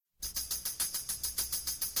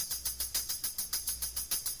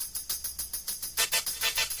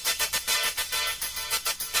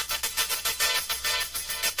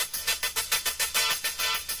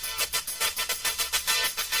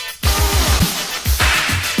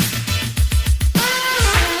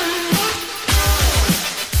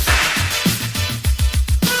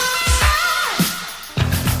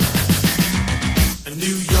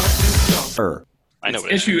I know It's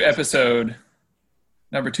what issue it is. episode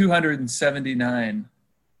number 279,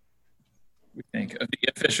 we think, of the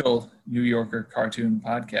official New Yorker cartoon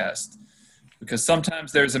podcast. Because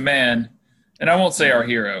sometimes there's a man, and I won't say our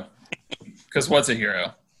hero, because what's a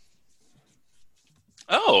hero?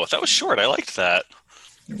 Oh, that was short. I liked that.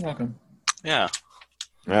 You're welcome. Yeah.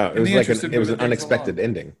 Oh, it In was the like interest an of moving things unexpected along.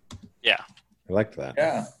 ending. Yeah. I liked that.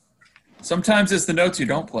 Yeah. Sometimes it's the notes you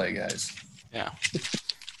don't play, guys. Yeah.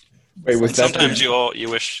 Wait, was And that sometimes you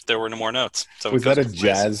wish there were no more notes. So it was that goes a both ways.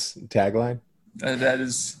 jazz tagline? That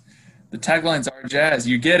is, the taglines are jazz.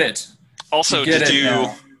 You get it. Also, You get it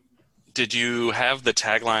now. did you have the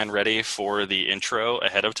tagline ready for the intro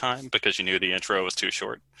ahead of time because you knew the intro was too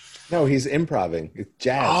short? No, he's improving. It's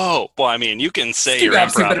jazz. Oh, well, I mean, you can say Squee you're bop,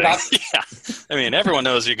 squee improv. bop. Yeah. I mean, everyone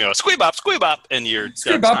knows you go squee bop, and you're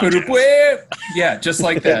Squee that's bop, not boop, jazz. boop. Yeah, just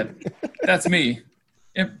like that. That's me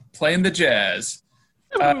playing the jazz.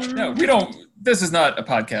 No, we don't. This is not a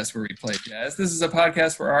podcast where we play jazz. This is a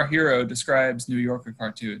podcast where our hero describes New Yorker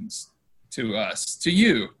cartoons to us, to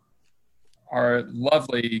you, our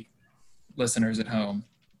lovely listeners at home.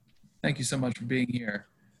 Thank you so much for being here.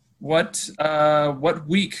 What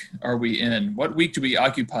week are we in? What week do we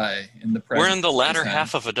occupy in the present? We're in the latter time?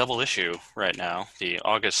 half of a double issue right now, the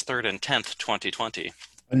August 3rd and 10th, 2020.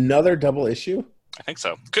 Another double issue? I think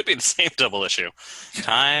so. Could be the same double issue.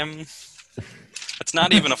 Time. It's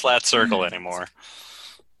not even a flat circle anymore.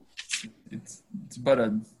 It's but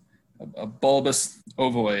a bulbous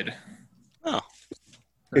ovoid. Oh. It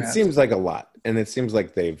Perhaps. seems like a lot, and it seems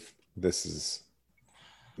like they're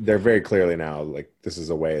very clearly now like this is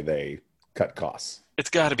a way they cut costs. It's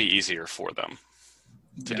got to be easier for them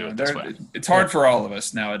to do it this way. It's hard for all of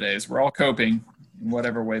us nowadays. We're all coping in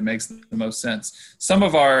whatever way makes the most sense. Some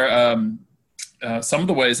of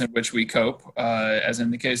the ways in which we cope, as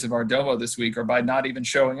in the case of our Domo this week, are by not even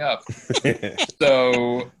showing up.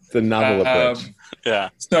 So The novel approach. Yeah.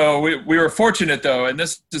 So we were fortunate though, and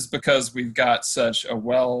this is because we've got such a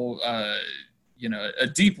a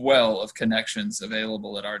deep well of connections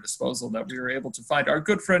available at our disposal that we were able to find our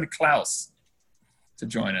good friend Klaus to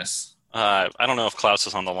join us. I don't know if Klaus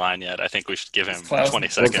is on the line yet. I think we should give him Klaus, 20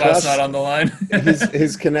 Is seconds. Klaus not on the line?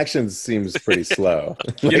 his connections seems pretty slow.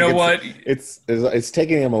 You know what? It's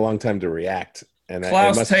taking him a long time to react, and it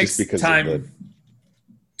Klaus must takes just because time of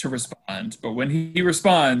to respond, but when he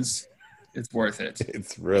responds, it's worth it.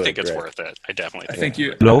 it's really I think it's great. worth it. I definitely I think. think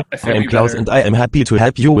you. Hello, I I feel am you Klaus better. and I am happy to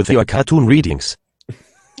help you with your cartoon readings.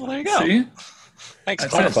 Well, there you go. See? Thanks,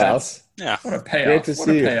 That's Hi, it. Klaus. Klaus. Yeah. What a payoff! Great to what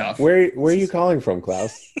see a you. payoff! Where are you calling from,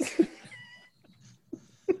 Klaus?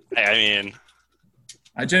 I mean,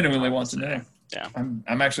 I genuinely want to know. Yeah. I'm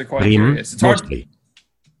actually quite Bremen, curious. It's hard. mostly.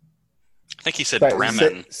 I think he said Sorry,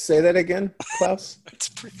 Bremen. say that again, Klaus. It's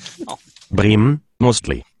pretty, oh, Bremen,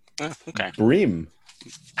 mostly. okay. Bream.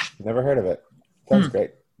 Never heard of it. Sounds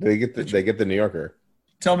great. They get the New Yorker.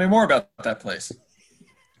 Tell me more about that place.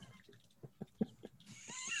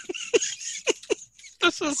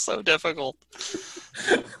 This is so difficult.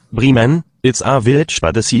 Bremen, it's our village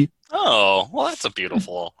by the sea. Oh, well, that's a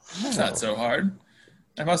beautiful. It's not so hard.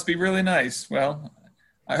 That must be really nice. Well,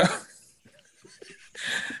 I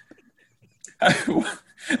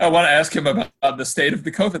want to ask him about the state of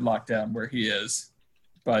the COVID lockdown where he is.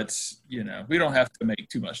 But, we don't have to make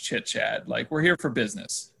too much chit chat. Like, we're here for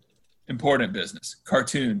business, important business,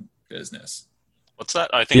 cartoon business. What's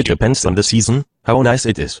that? I think It depends on the season, how nice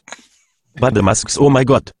it is. But the masks, oh my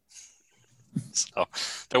god. so.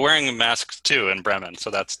 They're wearing masks too in Bremen,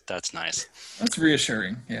 so that's nice. That's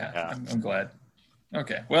reassuring. Yeah. Yeah. I'm glad.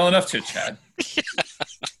 Okay. Well, enough chit chat.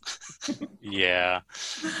 Yeah.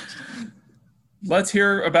 Let's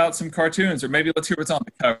hear about some cartoons, or maybe let's hear what's on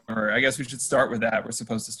the cover. I guess we should start with that. We're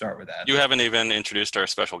supposed to start with that. You haven't even introduced our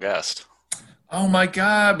special guest. Oh my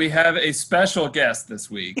God, we have a special guest this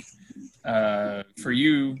week. For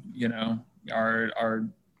you, our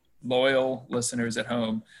loyal listeners at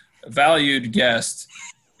home, a valued guest,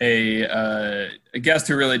 a guest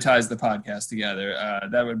who really ties the podcast together.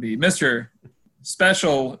 That would be Mr.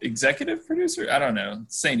 Special Executive Producer. I don't know,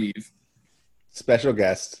 Saint Eve. Special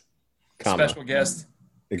guest, comma, Special guest,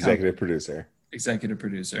 executive producer, executive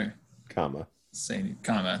producer, comma. Saint,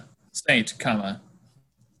 comma, Saint, comma,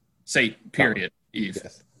 Saint, period, Eve.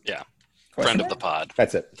 Yes, Yeah. Question Friend of mark? the pod.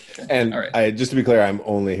 that's it. And All right. just to be clear, I'm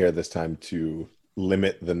only here this time to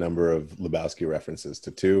limit the number of Lebowski references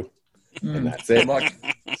to 2, and that's Good it. luck.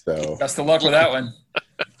 So Best of luck with that one.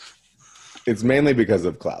 it's mainly because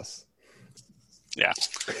of Klaus. Yeah.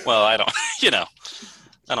 Well, I don't,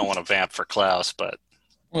 I don't want to vamp for Klaus, but.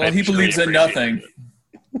 Well, I'm he sure believes in appreciate nothing.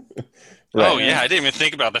 it. Oh, Right. yeah. I didn't even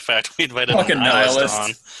think about the fact we invited Fucking a nihilist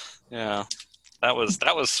nihilist. on. Yeah. That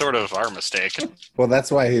was sort of our mistake. Well,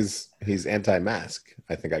 that's why he's anti-mask.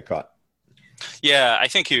 I think I caught. Yeah, I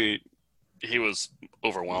think he was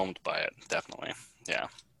overwhelmed by it. Definitely. Yeah.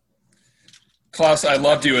 Klaus, I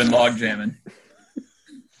loved you in log jamming.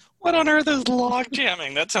 What on earth is log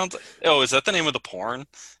jamming? That sounds. Oh, is that the name of the porn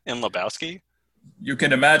in Lebowski? You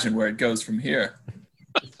can imagine where it goes from here.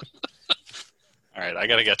 All right, I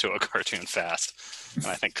got to get to a cartoon fast, and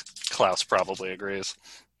I think Klaus probably agrees.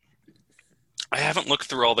 I haven't looked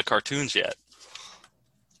through all the cartoons yet.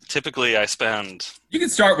 Typically, I spend You can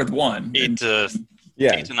start with one. 8 to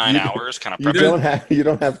Yeah, 8 to 9 hours kind of You prepping. you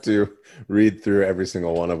don't have to read through every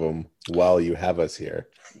single one of them while you have us here.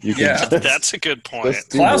 You can Yeah. That's a good point. just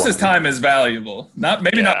do Klaus's one. time is valuable. Not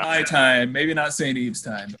Yeah. my time, maybe not St. Eve's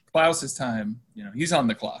time, but Klaus's time, he's on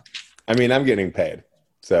the clock. I mean, I'm getting paid,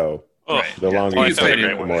 so Oh, Right. the longer Oh, I you feel take, great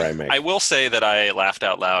the with more it. I make. I will say that I laughed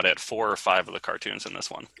out loud at 4 or 5 of the cartoons in this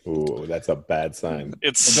one. Ooh, that's a bad sign.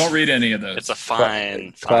 It's Well, don't read any of those. it's a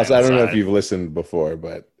fine. Klaus, fine I don't know if side. you've listened before,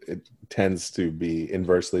 but it tends to be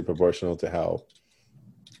inversely proportional to how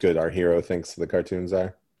good our hero thinks the cartoons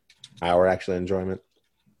are. Our actual enjoyment.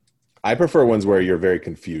 I prefer ones where you're very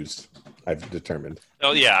confused. I've determined.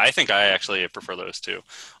 Oh yeah, I think I actually prefer those too.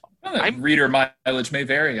 Well, reader mileage may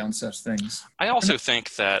vary on such things. I also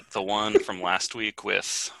think that the one from last week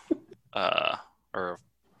with, or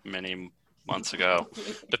many months ago,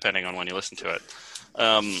 depending on when you listen to it,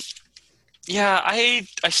 yeah, I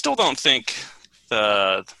still don't think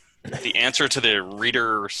the answer to the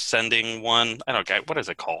reader sending one, I don't get, what is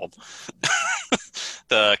it called?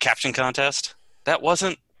 The caption contest, that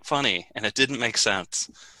wasn't funny and it didn't make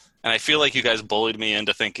sense. And I feel like you guys bullied me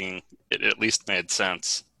into thinking it at least made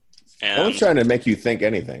sense. No one's And trying to make you think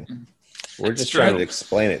anything. We're It's just trying true. to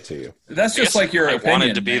explain it to you. That's I just guess like your I opinion,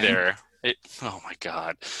 wanted to be man. there. Oh my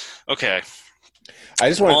god. Okay. I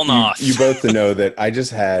just All want Noth. you both to know that I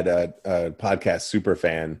just had a podcast super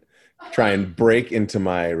fan try and break into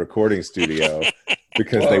my recording studio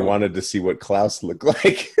because they Whoa. wanted to see what Klaus looked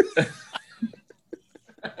like.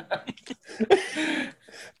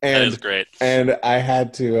 That is and great. and I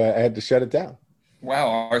had to shut it down. Wow,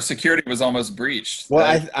 our security was almost breached.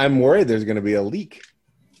 Well, I'm worried there's going to be a leak.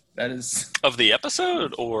 That is Of the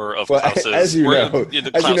episode or of Well, Klaus's? as you know, Klaus there's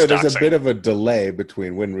a doxing? bit of a delay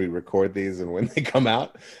between when we record these and when they come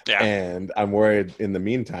out. Yeah. And I'm worried in the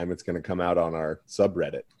meantime it's going to come out on our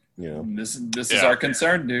subreddit. this is Yeah. our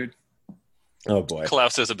concern, dude. Oh boy.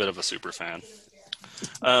 Klaus is a bit of a super fan.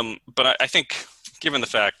 But I think, given the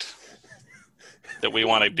fact that we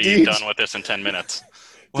want to be Deej. done with this in 10 minutes.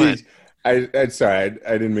 What? Deej, I'm sorry,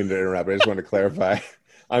 I didn't mean to interrupt. I just want to clarify.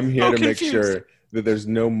 I'm here I'm to make confused. sure that there's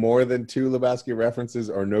no more than 2 Lebowski references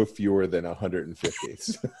or no fewer than 150.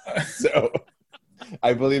 So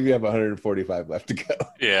I believe you have 145 left to go.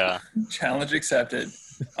 Yeah. Challenge accepted.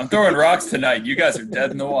 I'm throwing rocks tonight. You guys are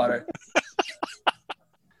dead in the water.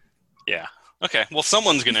 Yeah. Okay. Well,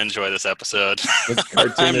 someone's going to enjoy this episode. Let's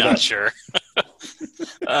cartoon I'm it not up. sure.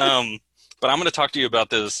 But I'm going to talk to you about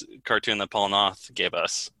this cartoon that Paul Noth gave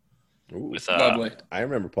us. Ooh, With Lovely. I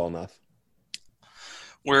remember Paul Noth.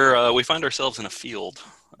 where we find ourselves in a field.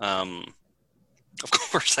 Of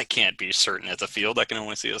course, I can't be certain it's a field. I can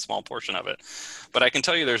only see a small portion of it. But I can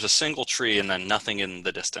tell you there's a single tree and then nothing in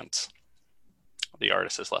the distance. The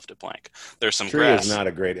artist has left it blank. There's some Tree grass. is not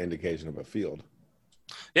a great indication of a field.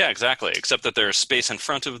 Yeah, exactly. Except that there's space in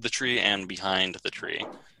front of the tree and behind the tree.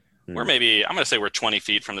 We're maybe, I'm going to say we're 20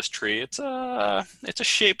 feet from this tree. It's a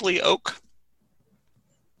shapely oak.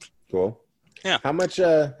 Cool. Yeah. How much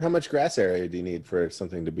grass area do you need for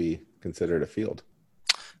something to be considered a field?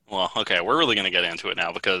 Well, okay, we're really going to get into it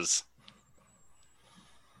now because...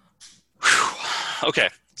 Whew. Okay,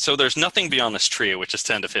 so there's nothing beyond this tree, which is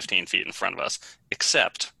 10 to 15 feet in front of us,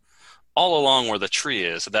 except all along where the tree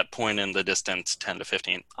is, at that point in the distance, 10 to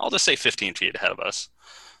 15, I'll just say 15 feet ahead of us.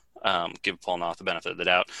 Give Paul Noth the benefit of the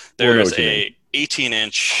doubt. We'll know There's what you a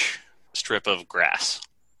 18-inch strip of grass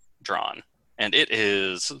drawn, and it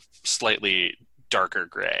is slightly darker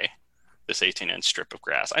gray, this 18-inch strip of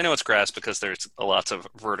grass. I know it's grass because there's lots of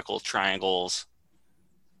vertical triangles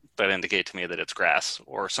that indicate to me that it's grass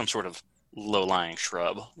or some sort of low-lying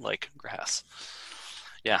shrub like grass.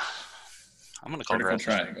 Yeah, I'm going to call it Vertical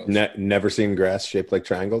grass. triangles. Never seen grass shaped like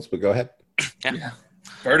triangles, but go ahead. Yeah.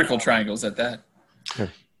 Vertical triangles at that.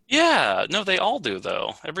 Yeah, no, they all do,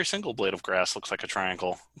 though. Every single blade of grass looks like a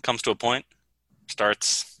triangle. It comes to a point,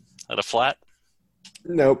 starts at a flat,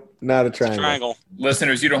 Nope, not a it's a triangle. triangle.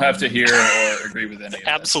 Listeners, you don't have to hear or agree with any of that.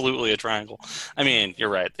 Absolutely a triangle. I mean, you're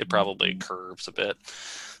right. It probably curves a bit.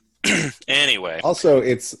 Anyway, Also,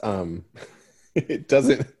 it's it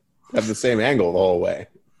doesn't have the same angle the whole way.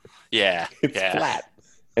 Yeah, It's yeah. flat,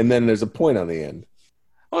 and then there's a point on the end.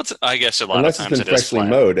 Well, I guess a lot Unless of it's times been it is freshly flat.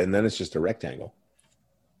 mowed, and then it's just a rectangle.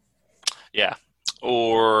 Yeah,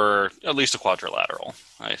 or at least a quadrilateral.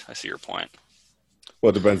 I see your point.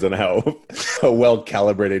 Well, it depends on how well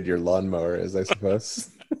calibrated your lawnmower is, I suppose.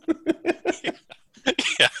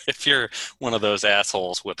 Yeah, if you're one of those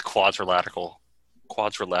assholes with quadrilateral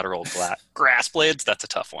grass blades, that's a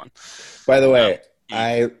tough one. By the way,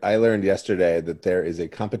 I learned yesterday that there is a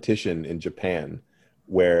competition in Japan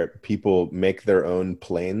where people make their own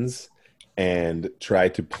planes and try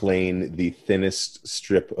to plane the thinnest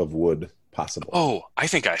strip of wood possible. Oh, I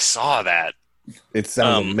think I saw that. It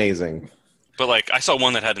sounds amazing. But like I saw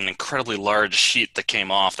one that had an incredibly large sheet that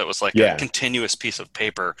came off that was like Yeah. a continuous piece of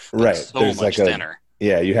paper, but Right. so There's much like thinner.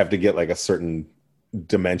 Yeah, you have to get like a certain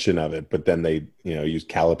dimension of it, but then they, use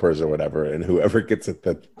calipers or whatever, and whoever gets it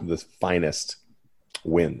the finest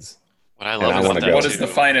wins. What I I love wanna about go. What that is too, the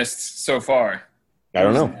finest so far? I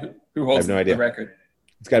don't know. Who holds I have no idea. the record?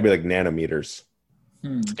 It's got to be like nanometers.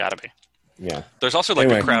 it's got to be. Yeah, There's also like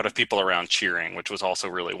Anyway. a crowd of people around cheering, which was also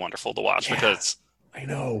really wonderful to watch Yeah. because I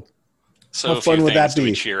know. so How few fun would things that do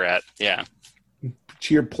we be? cheer at. Yeah.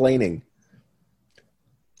 Cheer planing.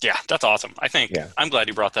 Yeah, that's awesome. I think Yeah. I'm glad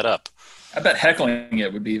you brought that up. I bet heckling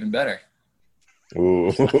it would be even better.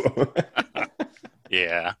 Ooh.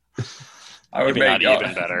 Yeah. I would Maybe not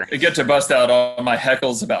even better. I get to bust out all my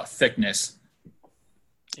heckles about thickness.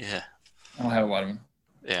 Yeah. I don't have one of them.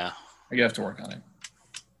 Yeah. I have to work on it.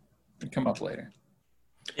 It'll come up later.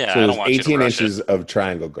 Yeah. So I there's don't want you to 18 rush inches it. of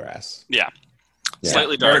triangle grass. Yeah. Yeah.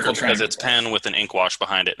 Slightly Vertical darker because triangle. it's pen with an ink wash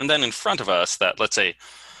behind it. And then in front of us, that, let's say,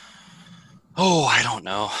 I don't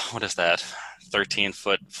know. What is that?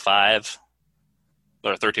 13'5"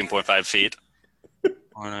 or 13.5 feet.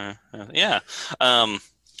 Yeah.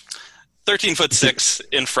 13'6"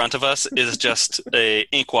 in front of us is just a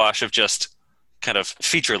ink wash of just kind of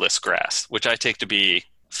featureless grass, which I take to be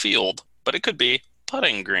field, but it could be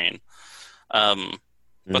putting green.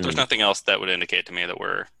 But there's nothing else that would indicate to me that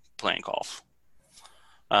we're playing golf.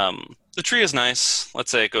 The tree is nice.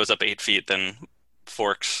 Let's say it goes up 8 feet, then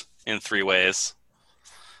forks in 3 ways.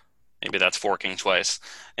 Maybe that's forking twice.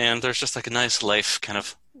 And there's just like a nice life kind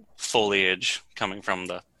of foliage coming from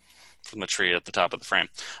the tree at the top of the frame.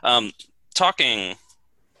 There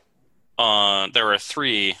are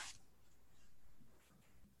 3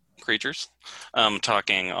 creatures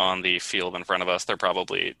talking on the field in front of us. They're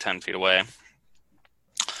probably 10 feet away.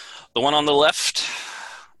 The one on the left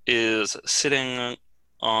is sitting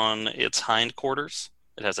on its hindquarters.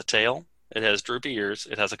 It has a tail. It has droopy ears.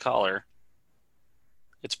 It has a collar.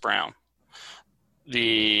 It's brown.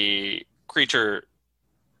 The creature,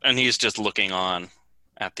 and he's just looking on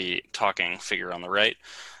at the talking figure on the right.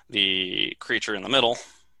 The creature in the middle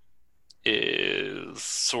is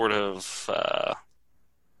sort of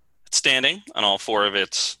standing on all 4 of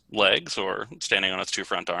its legs, or standing on its 2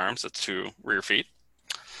 front arms, its 2 rear feet.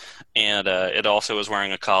 And it also is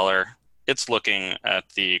wearing a collar. It's looking at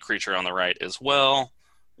the creature on the right as well.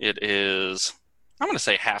 It is, I'm going to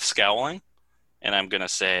say, half scowling, and I'm going to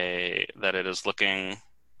say that it is looking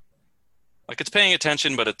like it's paying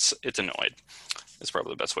attention, but it's annoyed. It's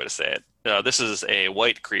probably the best way to say it. This is a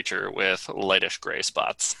white creature with lightish gray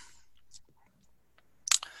spots.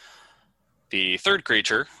 The third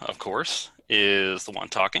creature, of course, is the one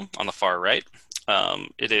talking on the far right.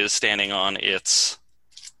 It is standing on its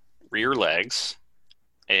rear legs,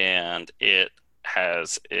 and it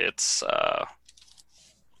has its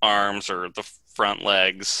arms, or the front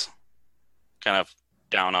legs, kind of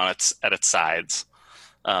down on at its sides.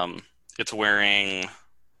 It's wearing.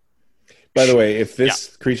 By the way, if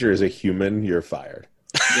this creature is a human, you're fired.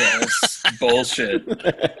 Yeah, that's bullshit.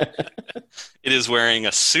 It is wearing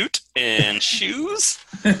a suit and shoes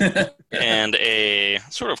and a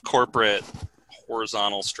sort of corporate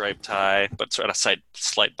horizontal striped tie, but at a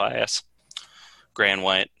slight bias. Gray and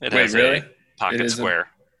white. It Wait, has really? a pocket It is square.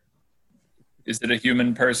 Is it a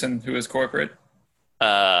human person who is corporate?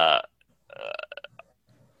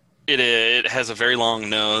 It has a very long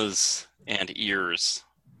nose and ears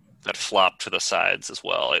that flop to the sides as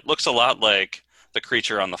well. It looks a lot like the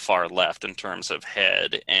creature on the far left in terms of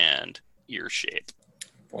head and ear shape.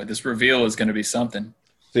 Boy, this reveal is going to be something.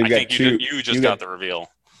 So you've I got think two. you just got the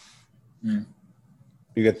reveal. You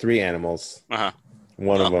got 3 animals. Uh-huh.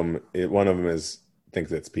 One of them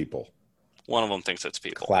thinks it's people. One of them thinks it's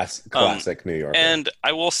people. Classic New Yorker. And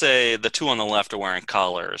I will say the 2 on the left are wearing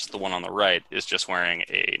collars. The one on the right is just wearing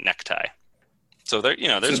a necktie. So there,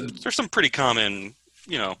 there's some pretty common,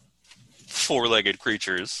 4-legged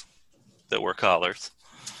creatures that wear collars.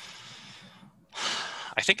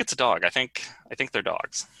 I think it's a dog. I think they're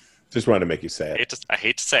dogs. Just wanted to make you say it. I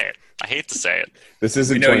hate to say it. This We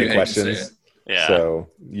isn't know 20 you hate to say questions. Yeah. So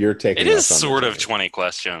you're taking It is us on the sort of journey. 20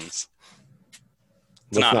 questions.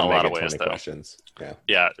 It's Let's not a make lot it of ways, 20 though. questions. Yeah.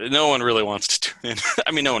 Yeah, no one really wants to tune in.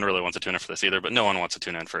 I mean, no one really wants to tune in for this either, but no one wants to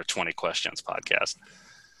tune in for a 20 questions podcast.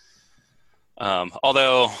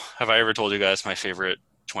 Although, have I ever told you guys my favorite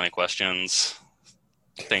 20 questions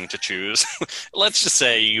thing to choose? Let's just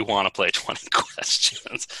say you want to play 20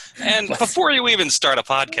 questions. And before you even start a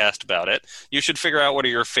podcast about it, you should figure out what are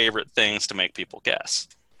your favorite things to make people guess.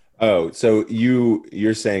 Oh, so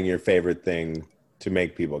you're saying your favorite thing to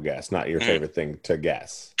make people guess, not your favorite thing to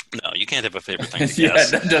guess. No, you can't have a favorite thing to Yeah,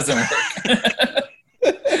 guess. that doesn't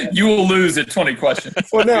work. You will lose at 20 questions.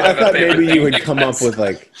 Well, no, You I have a thought favorite maybe thing you would to come guess. up with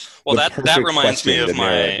like Well, the that perfect reminds me question of to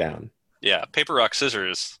narrow it my down. yeah, paper rock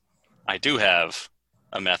scissors. I do have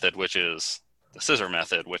a method which is the scissor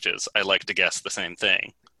method, which is I like to guess the same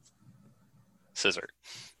thing. Scissor.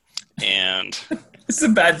 And It's a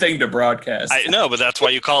bad thing to broadcast. I know, but that's why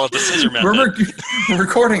you call it the scissor method. We're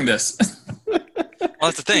recording this. Well,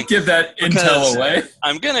 that's the thing. Give that Because- intel away.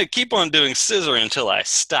 I'm going to keep on doing scissor until I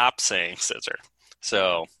stop saying scissor.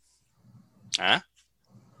 So, I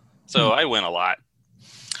win a lot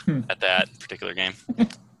at that particular game.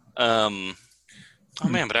 Oh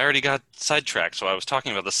man, but I already got sidetracked. So I was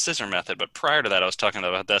talking about the scissor method, but prior to that, I was talking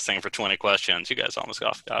about this thing for 20 questions. You guys almost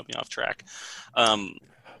got me off track.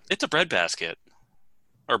 It's a bread basket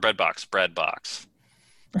or bread box.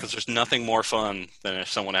 Because there's nothing more fun than if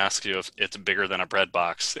someone asks you if it's bigger than a bread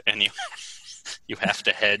box and you have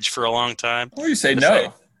to hedge for a long time. Or you say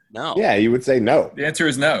no. No. Yeah, you would say no. The answer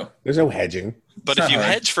is no. There's no hedging. But It's if not you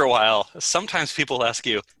hard. hedge for a while, sometimes people ask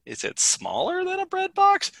you, is it smaller than a bread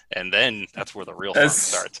box? And then that's where the real fun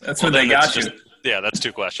starts. That's Well, when they then got it's you. Yeah, that's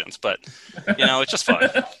 2 questions. But, it's just fun.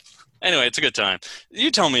 Anyway, it's a good time.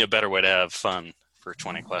 You tell me a better way to have fun for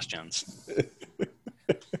 20 questions.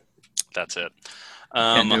 That's it.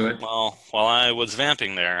 Can't do it. Well, while I was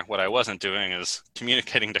vamping there, what I wasn't doing is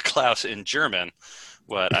communicating to Klaus in German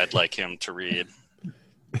what I'd like him to read.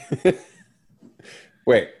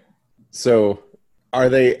 Wait. So are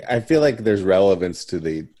they? I feel like there's relevance to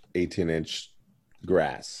the 18-inch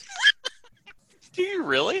grass. Do you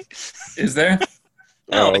really? Is there?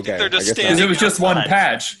 No, Oh, I think okay. they're just I guess Because standing it was just one outside.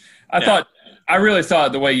 patch. I really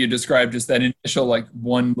thought the way you described just that initial like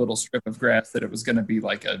one little strip of grass that it was going to be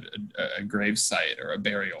like a grave site or a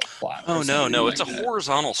burial plot. or Oh, no, something no. like It's a that.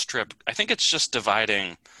 horizontal strip. I think it's just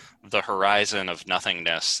dividing the horizon of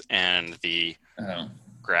nothingness and the Oh.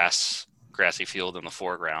 grassy field in the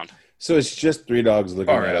foreground. So it's just 3 dogs looking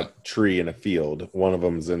Far at out. a tree in a field. One of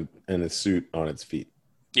them's in a suit on its feet.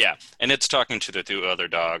 Yeah, and it's talking to the 2 other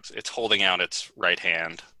dogs. It's holding out its right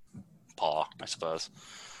hand paw, I suppose.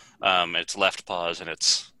 Its left paw is in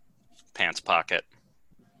its pants pocket.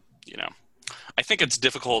 I think it's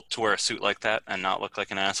difficult to wear a suit like that and not look like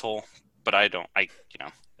an asshole, but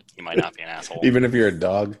you might not be an asshole. Even if you're a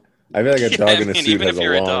dog, I feel like a dog in a suit even has if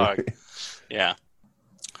you're a long. dog. Yeah.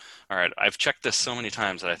 All right, I've checked this so many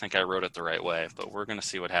times that I think I wrote it the right way, but we're going to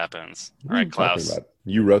see what happens. All What are right, you talking Klaus. about?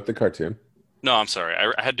 You wrote the cartoon, No, I'm sorry.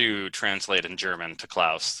 I had to translate in German to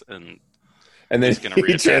Klaus, and and then He's gonna read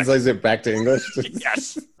he it back. translates it back to English.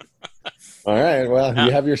 yes, All right. Well, Yeah,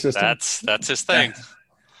 you have your system. that's his thing.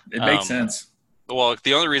 It makes Um, sense. Well,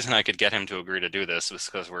 the only reason I could get him to agree to do this was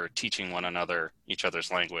because we're teaching one another each other's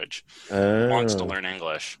language. He wants to Oh. learn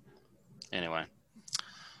English. Anyway,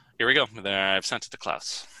 here we go. There, I've sent it to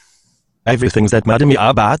Klaus. Everything that made me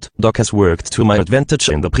a bad dog has worked to my advantage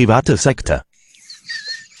in the private sector.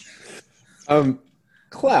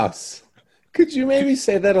 Klaus, could you maybe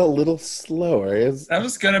say that a little slower? That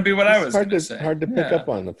was going to be what I was hard going to say. hard to pick Yeah. up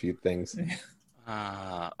on a few things.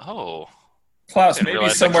 Oh, Klaus, Didn't maybe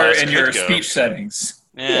realize that somewhere Klaus in your could go. speech settings.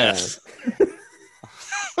 yeah.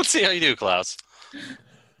 Let's see how you do, Klaus.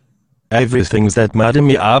 Everything that made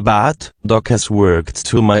me a bad dog has worked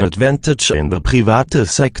to my advantage in the private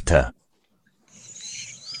sector.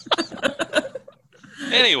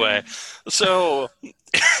 Anyway, so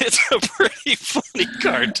it's a pretty funny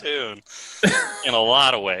cartoon in a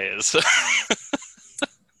lot of ways.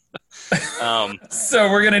 So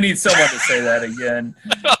we're going to need someone to say that again.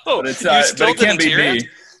 Oh, But it's you not, still but it can't didn't be hear me. it?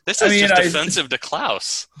 This I is mean, just I- offensive to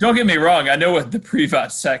Klaus. Don't get me wrong. I know what the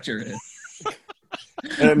privat sector is.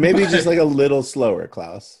 Maybe just like a little slower,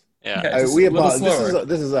 Klaus. Yeah. Yeah. Just We a little apologize. slower.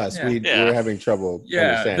 This is us. Yeah. Yeah. We're having trouble. Yeah,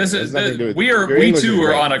 understanding. this It is has nothing to do with- we your English too is are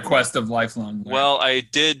great. on a quest of lifelong learning. Well, I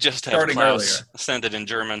did just have Starting Klaus earlier. send it in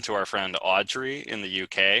German to our friend Audrey in the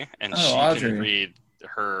UK, and Oh, she Audrey. can read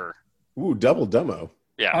her. Ooh, double dumbo.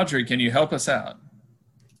 Yeah. Audrey, can you help us out?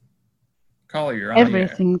 Caller, you're on the air.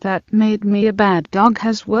 Everything that made me a bad dog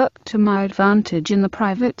has worked to my advantage in the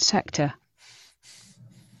private sector.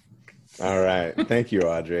 All right. Thank you,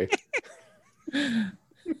 Audrey.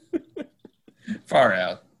 Far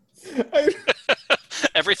out.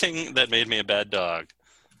 Everything that made me a bad dog.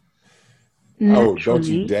 Oh, don't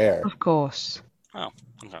you Naturally, dare. Of course. Oh,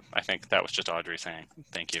 okay. I think that was just Audrey saying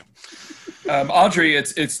thank you. Audrey,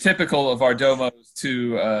 it's typical of our domos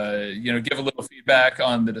to give a little feedback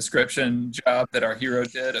on the description job that our hero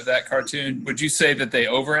did of that cartoon. Would you say that they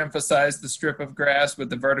overemphasized the strip of grass with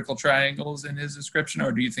the vertical triangles in his description,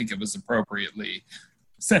 or do you think it was appropriately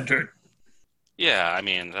centered? Yeah, I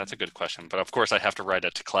mean, that's a good question. But of course, I have to write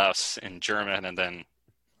it to Klaus in German, and then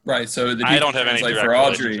Right. So I don't have any translate direct for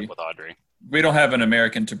Audrey. relationship with Audrey. We don't have an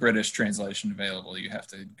American to British translation available. You have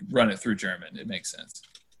to run it through German. It makes sense.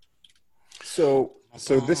 So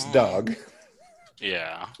this dog,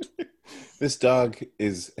 Yeah. this dog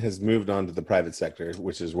has moved on to the private sector,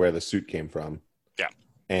 which is where the suit came from. Yeah.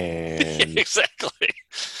 And Exactly.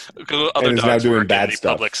 Other is now dogs doing work in bad the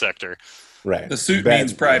stuff. public sector. right. The suit Bad-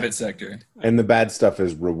 means private sector. And the bad stuff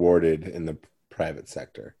is rewarded in the private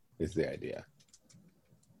sector, is the idea.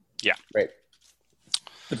 Yeah. Right.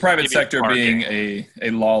 The private Maybe sector parking. being a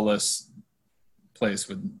lawless place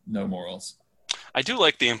with no morals. I do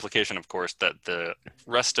like the implication, of course, that the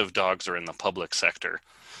rest of dogs are in the public sector.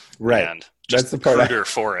 Right. And just That's the part I- recruiter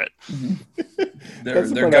for it. They're That's the part I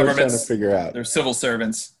was trying to governments. figure out. They're civil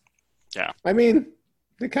servants. I mean,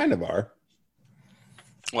 they kind of are.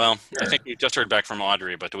 Well, I Sure. think you just heard back from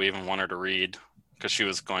Audrey, but do we even want her to read? Because she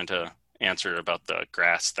was going to answer about the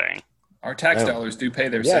grass thing. Our tax Oh. dollars do pay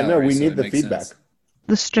their Yeah, no, salaries, we so need it the makes feedback. sense.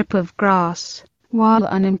 The strip of grass, while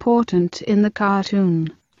unimportant in the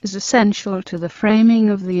cartoon, is essential to the framing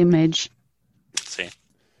of the image. See?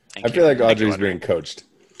 I feel like Thank you, Audrey's Audrey. being coached.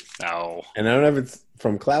 No. And I don't know if it's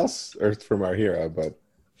from Klaus or it's from our hero, but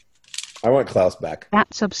I want Klaus back.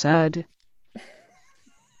 That's absurd.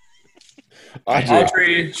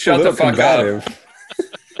 Audrey, a shut the little fuck up. combative.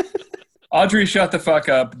 Audrey, shut the fuck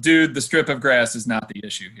up. Dude, the strip of grass is not the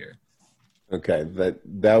issue here. Okay,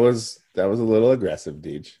 that was a little aggressive,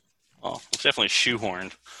 Deej. Well, it's definitely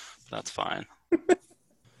shoehorned. That's fine.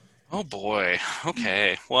 Oh boy.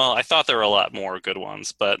 Okay. Well, I thought there were a lot more good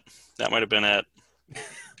ones, but that might have been it.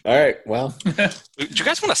 All right, well, Do you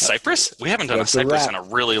guys want a Cypress? We haven't done That's a a Cypress wrap. in a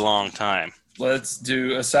really long time. Let's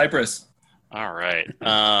do a Cypress. All right.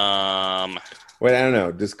 wait, I don't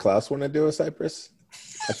know. Does Klaus want to do a Cypress?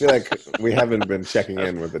 I feel like we haven't been checking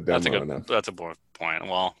in with the That's a demo good. enough. That's a point.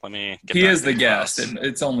 Well, let me. Get He back is to the Klaus. guest.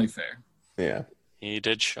 It's only fair. Yeah. He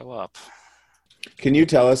did show up. Can you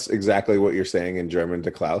tell us exactly what you're saying in German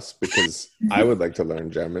to Klaus? Because I would like to learn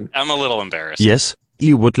German. I'm a little embarrassed. Yes,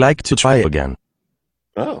 you would like to try again.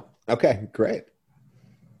 Oh, okay, great.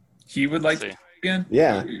 He would like to See. try again?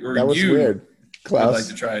 Yeah, Or that was you weird. would Klaus. like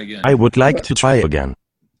to try again. I would like to try again.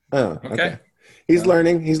 Oh, okay. Okay. He's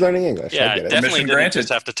learning English. Yeah, I get it. definitely Permission didn't granted. just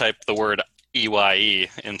have to type the word EYE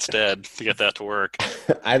instead to get that to work.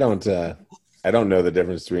 I don't know the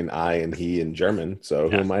difference between I and he in German, so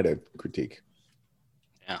who Yeah. am I to critique?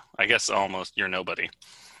 Yeah, I guess almost you're nobody.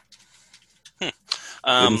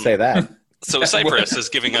 Didn't say that. So Cypress is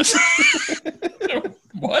giving us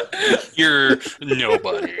What? you're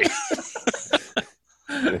nobody.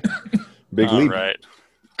 Big All leap. right.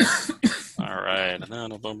 All right. A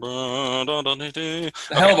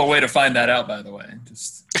hell of a way to find that out, by the way.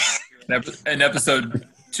 Just in episode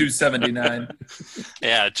 279.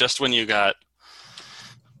 Yeah, just when you got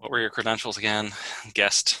what were your credentials again?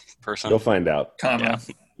 Guest person. You'll find out. Comma.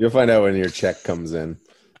 Yeah. You'll find out when your check comes in.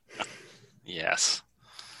 Yes.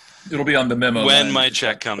 It'll be on the memo. When line. my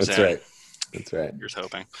check comes That's in. right. That's right. Here's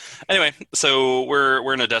hoping. Anyway, so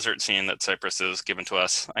we're in a desert scene that Cypress is given to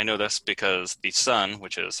us. I know this because the sun,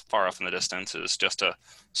 which is far off in the distance, is just a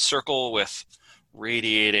circle with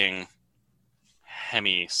radiating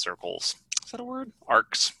hemicircles. Is that a word?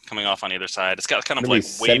 Arcs coming off on either side. It's got kind of Maybe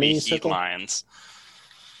like wavy heat semicircle? lines.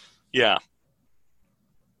 Yeah.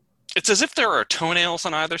 It's as if there are toenails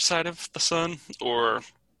on either side of the sun, or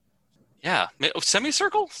yeah,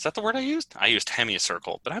 semicircle? Is that the word I used? I used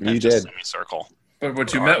hemicircle, but I meant You just did. semicircle. But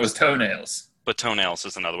what you meant was toenails. But toenails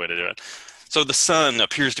is another way to do it. So the sun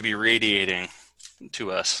appears to be radiating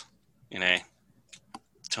to us in a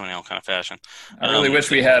toenail kind of fashion. I really wish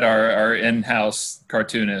we had our in-house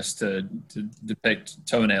cartoonist to depict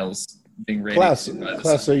toenails being Klaus, radiated by the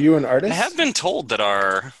Klaus, sun. are you an artist? I have been told that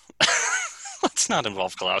our let's not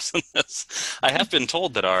involve Klaus in this. I have been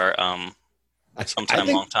told that our I sometime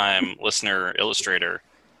think- long time listener illustrator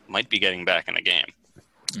might be getting back in the game.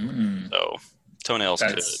 Mm, So toenails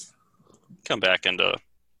could that's come back into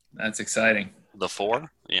That's exciting. The 4,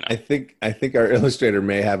 I think our illustrator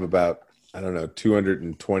may have about, I don't know,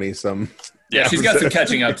 220 some. Yeah, she's got some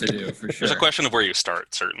catching up to do for sure. There's a question of where you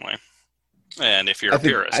start, certainly. And if you're I a think-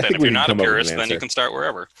 purist, I and think if we you're can not a come up with an purist, then you answer. can start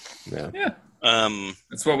wherever. Yeah, Um,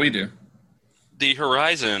 that's what we do. the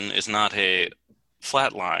horizon is not a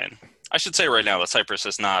flat line. I should say right now that Cypress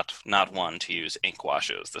is not one to use ink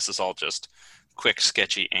washes. This is all just quick,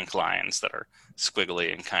 sketchy ink lines that are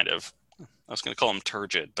squiggly and kind of, I was going to call them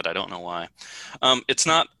turgid, but I don't know why. It's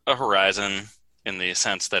not a horizon in the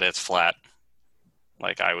sense that it's flat,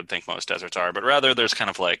 like I would think most deserts are, but rather there's kind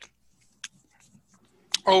of like,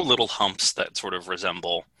 little humps that sort of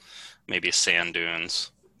resemble maybe sand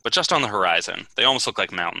dunes, but just on the horizon. They almost look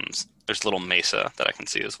like mountains. There's a little mesa that I can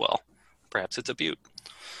see as well. Perhaps it's a butte.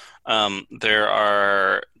 There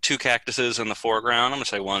are 2 cactuses in the foreground. I'm going to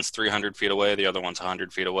say one's 300 feet away, the other one's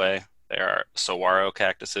 100 feet away. They are saguaro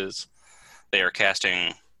cactuses. They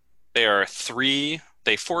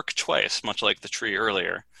fork twice, much like the tree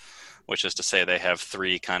earlier, which is to say they have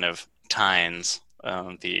 3 kind of tines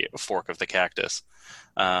on the fork of the cactus.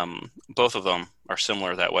 Both of them are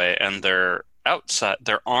similar that way, and their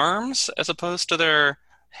arms, as opposed to their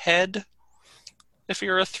head, if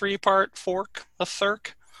you're a 3-part fork, a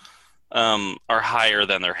thirk, are higher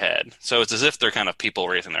than their head. So it's as if they're kind of people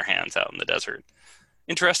raising their hands out in the desert.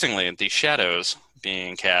 Interestingly, the shadows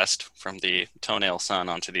being cast from the toenail sun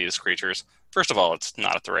onto these creatures, first of all, it's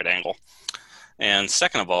not at the right angle. And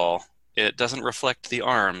second of all, it doesn't reflect the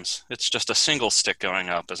arms. It's just a single stick going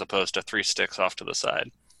up as opposed to 3 sticks off to the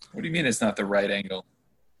side. What do you mean it's not the right angle?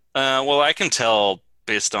 Well, I can tell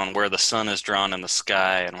based on where the sun is drawn in the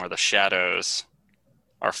sky and where the shadows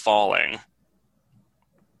are falling.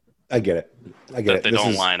 I get it. That they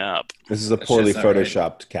don't line up. This is a poorly just not right.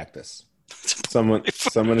 photoshopped cactus. Someone has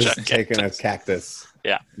photoshopped taken a cactus. cactus.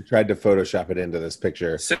 Yeah. And tried to Photoshop it into this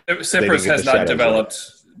picture. Cypress get has the not shadows developed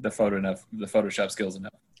the Photoshop skills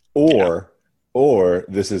enough. Or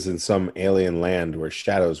this is in some alien land where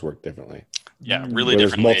shadows work differently. Yeah, really Where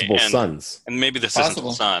there's differently. multiple and, suns. And maybe this isn't Possible.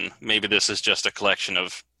 the sun. Maybe this is just a collection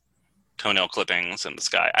of toenail clippings in the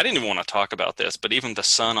sky. I didn't even want to talk about this, but even the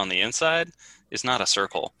sun on the inside is not a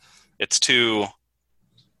circle. It's 2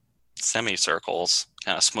 semicircles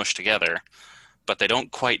kind of smushed together, but they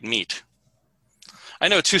don't quite meet. I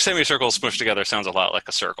know 2 semicircles smushed together sounds a lot like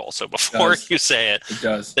a circle, so before does. you say it, It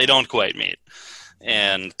does. they don't quite meet.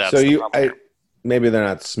 And that's So the problem. maybe they're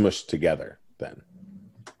not smushed together then.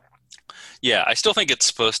 Yeah, I still think it's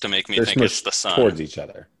supposed to make me They're think it's smushed the sun. towards each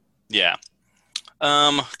other. Yeah.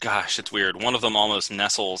 Gosh, it's weird. One of them almost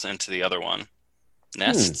nestles into the other one.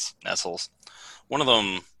 Nestles. One of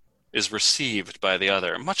them is received by the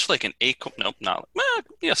other, much like an acorn. Nope, not.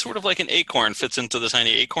 Yeah, sort of like an acorn fits into the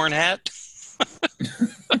tiny acorn hat.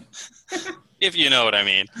 If you know what I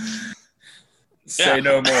mean. Say Yeah.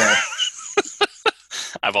 no more.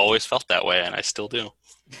 I've always felt that way, and I still do.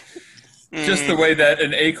 Just the way that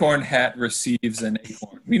an acorn hat receives an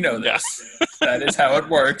acorn. We know this. That is how it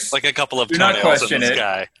works. Like a couple of Do not toenails in question the it.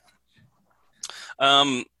 sky.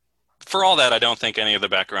 For all that, I don't think any of the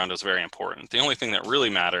background is very important. The only thing that really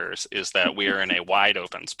matters is that we are in a wide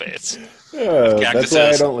open space, That's cactuses. why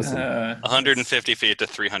I don't listen. 150 feet to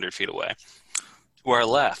 300 feet away. To our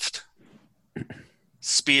left,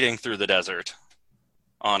 speeding through the desert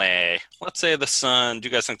on let's say the sun, do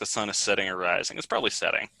you guys think the sun is setting or rising? It's probably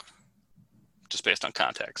setting, just based on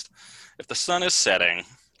context. If the sun is setting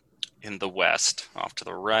in the west, off to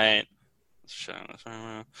the right,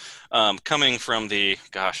 coming from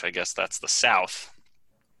I guess that's the south,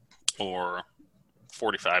 or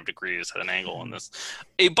 45 degrees at an angle in this,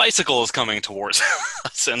 a bicycle is coming towards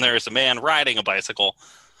us, and there's a man riding a bicycle.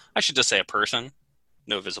 I should just say a person,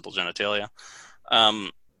 no visible genitalia.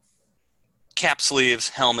 Cap sleeves,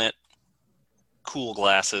 helmet, cool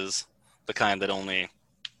glasses, the kind that only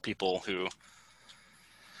people who,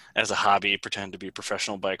 as a hobby, pretend to be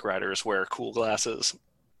professional bike riders wear cool glasses.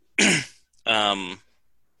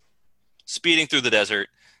 Speeding through the desert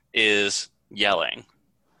is yelling.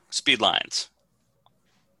 Speed lines.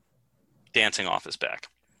 Dancing off his back.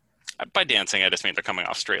 By dancing, I just mean they're coming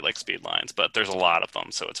off straight like speed lines, but there's a lot of them,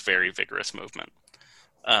 so it's very vigorous movement.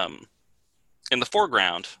 In the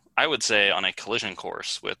foreground, I would say on a collision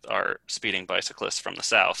course with our speeding bicyclists from the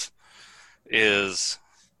south, is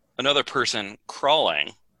another person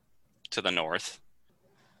crawling to the north.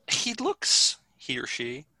 He or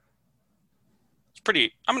she, it's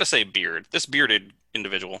pretty, I'm going to say beard. This bearded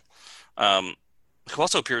individual, who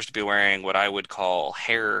also appears to be wearing what I would call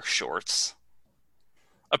hair shorts,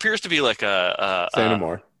 appears to be like Say no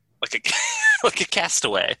more. like a like a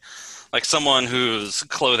castaway, like someone whose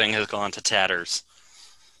clothing has gone to tatters.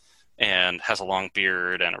 and has a long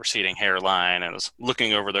beard and a receding hairline and is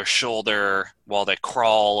looking over their shoulder while they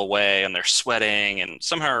crawl away, and they're sweating, and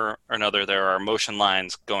somehow or another there are motion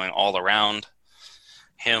lines going all around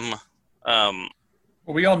him. Well,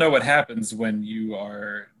 we all know what happens when you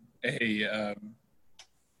are a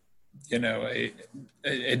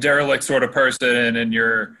derelict sort of person and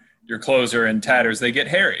your clothes are in tatters. They get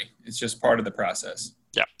hairy. It's just part of the process.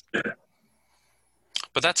 Yeah.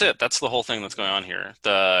 But that's it. That's the whole thing that's going on here.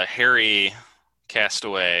 The hairy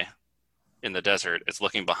castaway in the desert is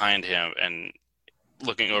looking behind him and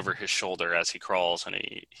looking over his shoulder as he crawls, and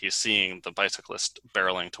he's seeing the bicyclist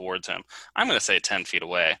barreling towards him. I'm going to say 10 feet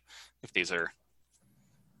away if these are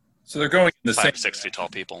So they're going in the 5, same 6 feet tall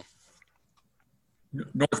direction. people.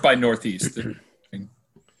 North by northeast.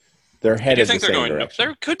 They're Do headed you the think they're same going? direction.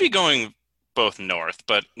 They could be going both north,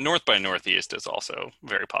 but north by northeast is also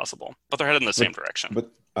very possible. But they're headed in the same direction. But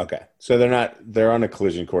okay, so they're on a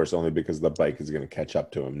collision course only because the bike is going to catch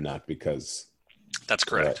up to him, not because. That's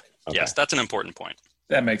correct. Right. Okay. Yes, that's an important point.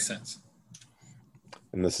 That makes sense.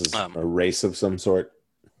 And this is Um, a race of some sort.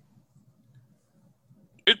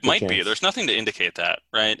 It might be. chance. There's nothing to indicate that,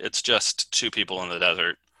 right? It's just two people in the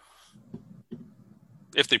desert.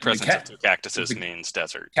 If the presence of two cactuses means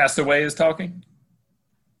desert. Castaway is talking?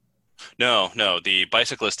 No, the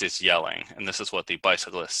bicyclist is yelling, and this is what the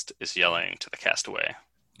bicyclist is yelling to the castaway.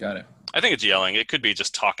 Got it. I think it's yelling. It could be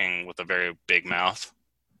just talking with a very big mouth.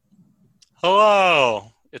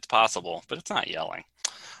 Hello! It's possible, but it's not yelling.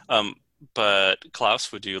 But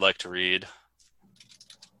Klaus, would you like to read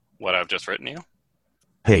what I've just written you?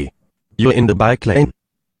 Hey, you're in the bike lane.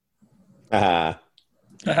 Ah,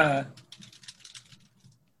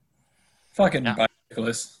 Fucking Yeah.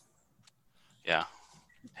 bicyclists. Yeah.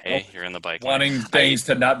 Hey, you're in the bike lane. Wanting things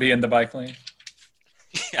to not be in the bike lane.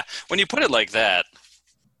 Yeah, when you put it like that,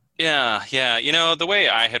 yeah. You know, the way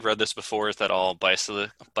I had read this before is that all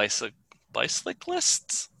bicyclists?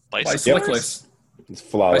 Bicyclists. it's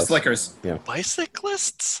flawless. Bicyclists.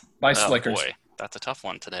 Bicyclists? Bicyclists. Oh boy, that's a tough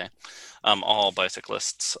one today. All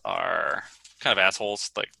bicyclists are kind of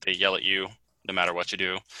assholes. Like, they yell at you no matter what you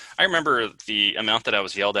do. I remember the amount that I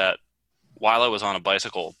was yelled at while I was on a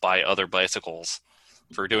bicycle by other bicycles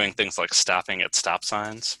for doing things like stopping at stop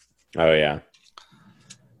signs. Oh yeah.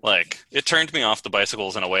 Like, it turned me off the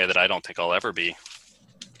bicycles in a way that I don't think I'll ever be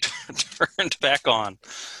turned back on.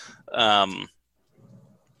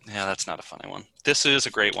 Yeah, that's not a funny one. This is a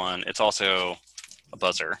great one. It's also a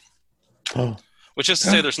buzzer, Oh, which is to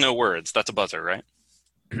say there's no words. That's a buzzer, right?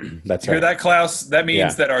 that's Hear right. that, Klaus? That means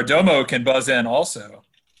Yeah. that our domo can buzz in also.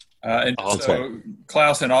 And Oh, so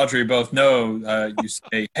Klaus and Audrey both know you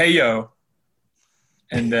say, hey, yo,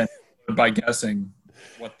 and then by guessing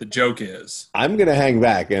what the joke is. I'm gonna hang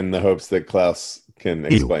back in the hopes that Klaus can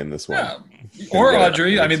explain this one. Yeah. Or Yeah,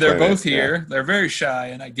 Audrey. I mean, they're explain both it, here. They're very shy,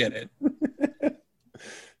 and I get it.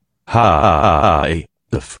 Hi.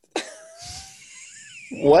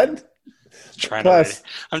 What? Trying Klaus. to.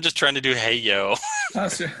 I'm just trying to do hey yo.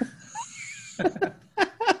 Klaus, you're,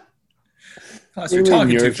 Klaus, What you're do you mean talking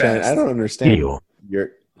you're too trying- fast. I don't understand. Heel.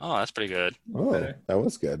 You're. Oh, that's pretty good. Oh, Better. that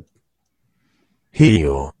was good.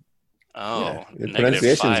 Heel. Oh, Yeah, your negative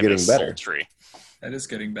pronunciation's 5 getting is better. sultry. That is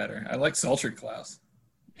getting better. I like sultry, Klaus.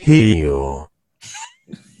 Heel.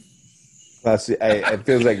 Klaus, it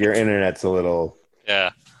feels like your internet's a little,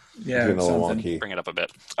 Yeah, Yeah, getting a little something. wonky. bring it up a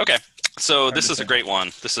bit. Okay, so Hard this to is a say. great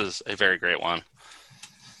one. This is a very great one.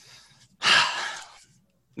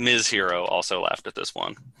 Ms. Hero also laughed at this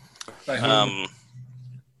one. By whom?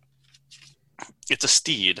 It's a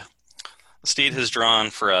steed. The steed has drawn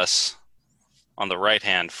for us on the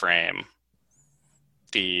right-hand frame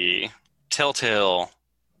the telltale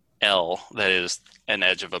L that is an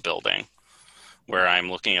edge of a building, where I'm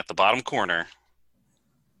looking at the bottom corner,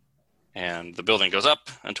 and the building goes up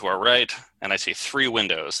and to our right, and I see 3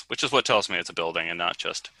 windows, which is what tells me it's a building and not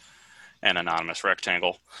just an anonymous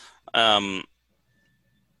rectangle.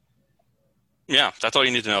 Yeah, that's all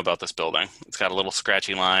you need to know about this building. It's got a little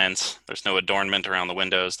scratchy lines. There's no adornment around the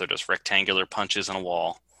windows. They're just rectangular punches in a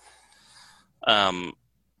wall.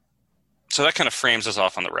 So that kind of frames us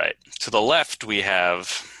off on the right. To the left, we have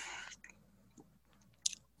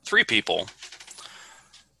 3 people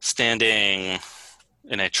standing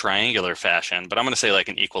in a triangular fashion, but I'm going to say like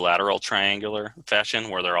an equilateral triangular fashion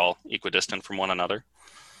where they're all equidistant from one another.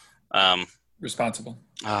 Responsible.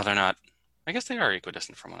 Oh, they're not. I guess they are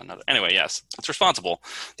equidistant from one another. Anyway, yes, it's responsible.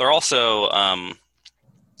 They're also,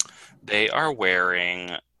 they are wearing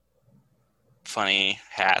funny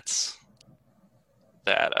hats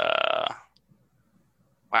that,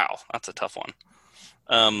 wow, that's a tough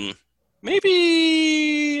one.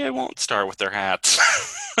 Maybe I won't start with their hats.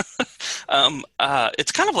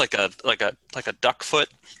 It's kind of like a duck foot.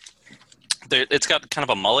 It's got kind of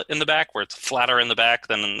a mullet in the back where it's flatter in the back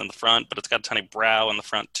than in the front, but it's got a tiny brow in the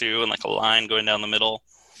front too, and like a line going down the middle.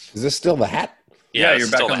 Is this still the hat? Yeah, it's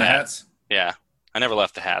you're back still on the hats. Yeah, I never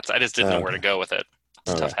left the hats. I just didn't know where to go with it.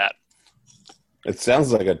 It's a tough hat. It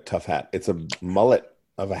sounds like a tough hat. It's a mullet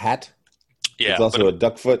of a hat. Yeah, it's also a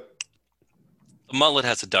duck foot. The mullet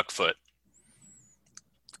has a duck foot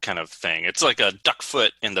kind of thing. It's like a duck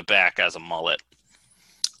foot in the back as a mullet.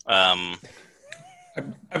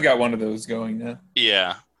 I've got one of those going now.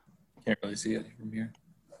 Yeah. Can't really see it from here.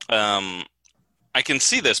 I can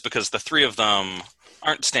see this because the three of them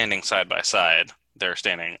aren't standing side by side. They're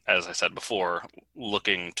standing, as I said before,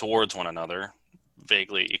 looking towards one another,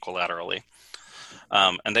 vaguely equilaterally.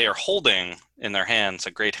 And they are holding in their hands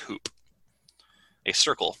a great hoop, a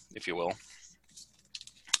circle, if you will.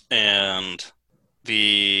 And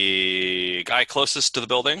the guy closest to the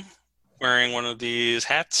building, wearing one of these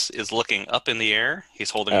hats, is looking up in the air. He's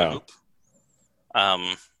holding the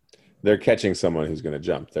hoop. They're catching someone who's going to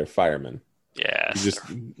jump. They're firemen. Yeah. You just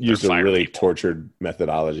used a really tortured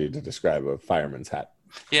methodology to describe a fireman's hat.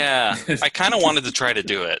 Yeah. I kind of wanted to try to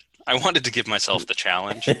do it. I wanted to give myself the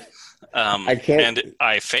challenge. I can't. And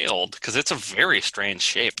I failed because it's a very strange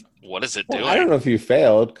shape. What is it doing? I don't know if you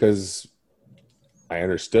failed because I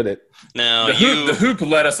understood it. No, the hoop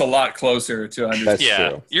led us a lot closer to understand. That's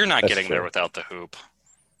true. You're not That's getting true. there without the hoop.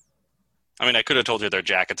 I mean, I could have told you their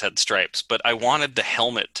jackets had stripes, but I wanted the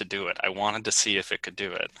helmet to do it. I wanted to see if it could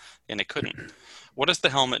do it, and it couldn't. What does the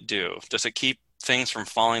helmet do? Does it keep things from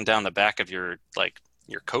falling down the back of your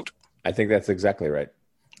coat? I think that's exactly right.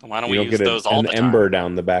 Why don't You we don't use get those all an the time? ember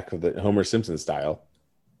down the back of the Homer Simpson style.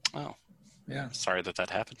 Oh, Yeah. sorry that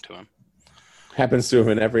happened to him. Happens to him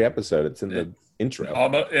in every episode. It's in the intro.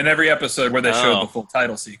 Almost in every episode where they showed Oh. the full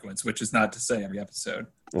title sequence, which is not to say every episode.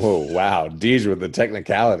 Oh, wow. Deej with the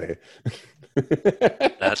technicality.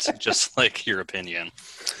 That's just like your opinion.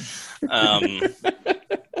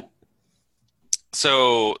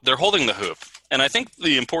 So they're holding the hoop. And I think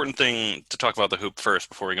the important thing to talk about the hoop first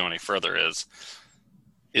before we go any further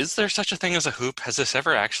is there such a thing as a hoop? Has this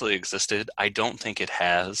ever actually existed? I don't think it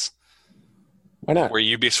has. Why not? Where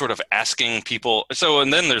you'd be sort of asking people. So,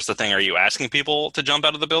 and then there's the thing, are you asking people to jump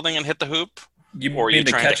out of the building and hit the hoop? You Or are you mean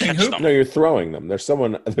the trying to catching catch hoop? them? No, you're throwing them. There's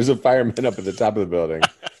a fireman up at the top of the building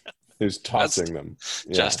who's tossing them.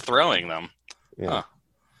 Yeah. Just throwing them. Yeah.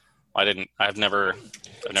 Huh. I've never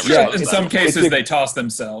Yeah, supposed In that some before. cases, It's a- they toss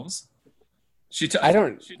themselves. She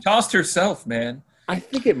don't. She tossed herself, man. I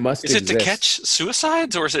think it must Is it to exist. catch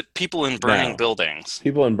suicides or is it people in burning No. buildings?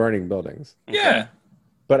 People in burning buildings. Okay. Yeah.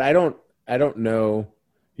 But I don't know.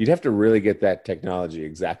 You'd have to really get that technology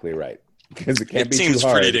exactly right because it can't It be seems too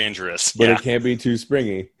hard, pretty dangerous. but Yeah. it can't be too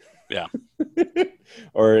springy. Yeah.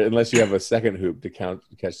 Or unless you have a second hoop to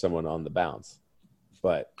catch someone on the bounce.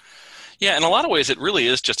 But Yeah, in a lot of ways, it really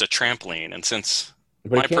is just a trampoline. And since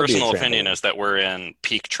it my can't be a personal opinion trampoline. is that we're in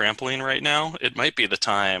peak trampoline right now, it might be the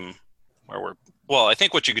time where well, I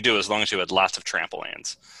think what you could do as long as you had lots of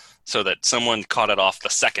trampolines so that someone caught it off the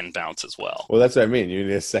second bounce as well. Well, that's what I mean. You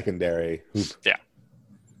need a secondary hoop.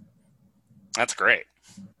 That's great.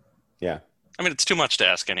 Yeah. I mean, it's too much to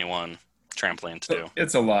ask anyone trampoline to do.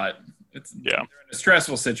 It's a lot. It's Yeah. they're in a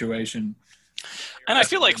stressful situation. And I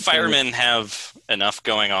feel like firemen have enough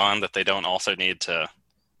going on that they don't also need to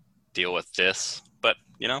deal with this. But,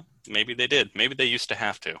 maybe they did. Maybe they used to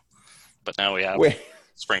have to. But now we have Wait,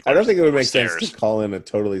 sprinklers. I don't think it would make stairs. sense to call in a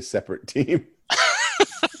totally separate team.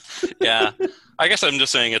 Yeah. I guess I'm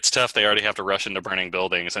just saying it's tough. They already have to rush into burning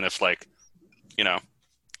buildings. And if,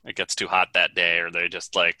 it gets too hot that day or they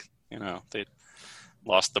just, they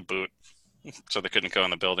lost the boot so they couldn't go in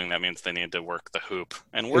the building, that means they need to work the hoop.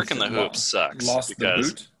 And working the hoop sucks. Lost the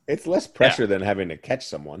because boot. It's less pressure than having to catch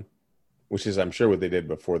someone, which is, I'm sure, what they did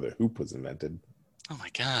before the hoop was invented. Oh, my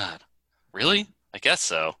God. Really? I guess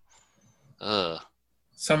so. Ugh.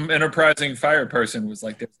 Some enterprising fire person was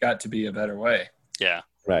like, "There's got to be a better way." Yeah.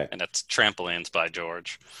 Right. And it's Trampolines by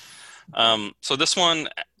George. So this one,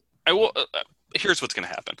 I will. Here's what's going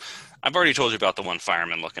to happen. I've already told you about the one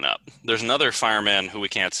fireman looking up. There's another fireman who we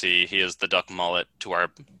can't see. He is the duck mullet to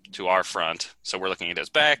our front. So we're looking at his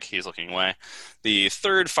back. He's looking away. The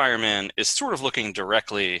third fireman is sort of looking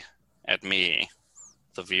directly at me,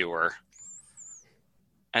 the viewer,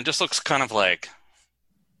 and just looks kind of like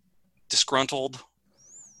disgruntled,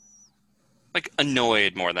 like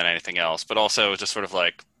annoyed more than anything else, but also just sort of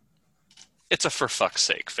like, it's a for fuck's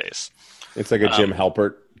sake face. It's like a Jim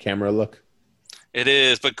Halpert camera look. It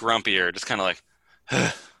is, but grumpier, just kind of like,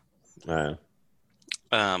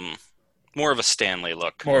 more of a Stanley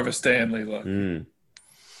look. More of a Stanley look. Mm.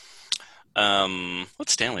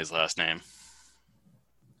 What's Stanley's last name?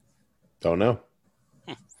 Don't know.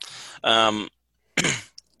 Um,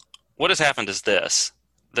 what has happened is this.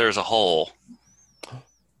 There's a hole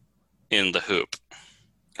in the hoop.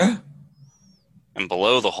 And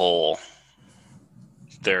below the hole,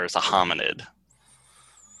 there's a hominid.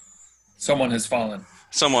 Someone has fallen.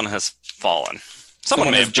 Someone has fallen.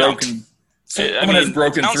 Someone may has have jumped. broken. Someone has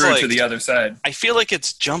broken sounds through like- to the other side. I feel like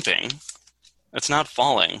it's jumping. It's not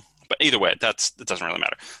falling. But either way, it doesn't really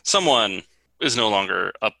matter. Someone is no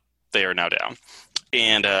longer up. They are now down.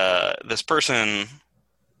 And this person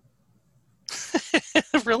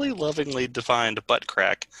really lovingly defined butt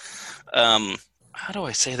crack. How do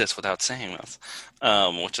I say this without saying this?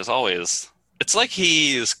 Which is always... It's like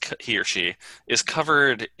he or she is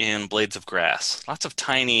covered in blades of grass. Lots of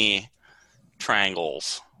tiny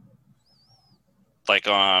triangles. Like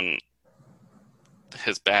on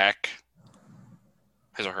his back,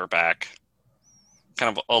 his or her back,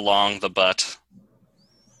 kind of along the butt.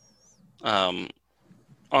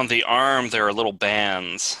 On the arm, there are little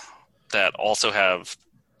bands that also have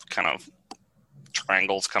kind of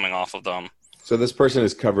triangles coming off of them. So this person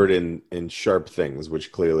is covered in sharp things,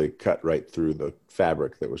 which clearly cut right through the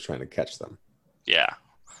fabric that was trying to catch them. Yeah.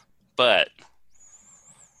 But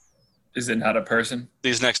Is it not a person?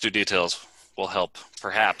 these next two details will help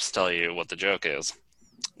perhaps tell you what the joke is,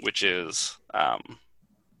 which is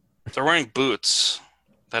they're wearing boots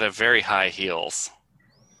that have very high heels,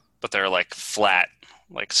 but they're like flat,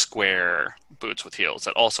 like square boots with heels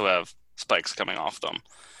that also have spikes coming off them.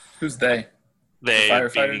 Who's they? They The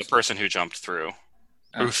firefighters? being the person who jumped through,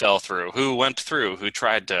 Oh. who fell through, who went through, who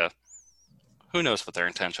tried to... Who knows what their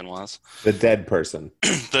intention was? The dead person.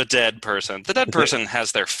 The dead person. The dead person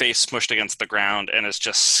has their face smushed against the ground and is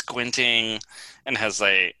just squinting and has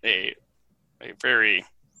a very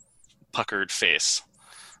puckered face.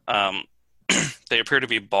 They appear to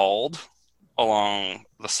be bald along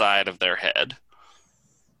the side of their head.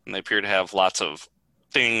 And they appear to have lots of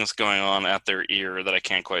things going on at their ear that I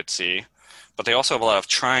can't quite see. But they also have a lot of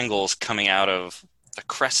triangles coming out of the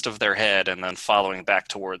crest of their head and then following back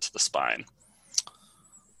towards the spine.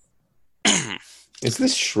 Is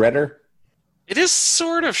this Shredder? It is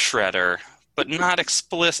sort of Shredder, but not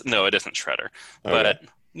explicit. No, it isn't Shredder. Okay. But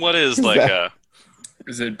what is Who's like that?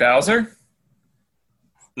 Is it Bowser?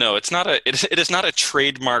 No, it's not a. It is not a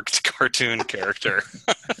trademarked cartoon character.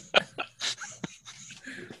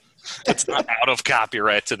 It's not out of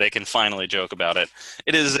copyright, so they can finally joke about it.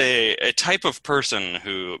 It is a type of person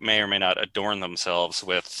who may or may not adorn themselves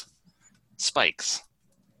with spikes.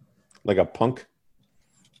 Like a punk?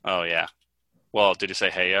 Oh yeah. Well, did you say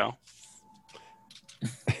hey yo?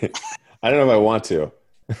 I don't know if I want to.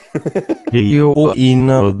 You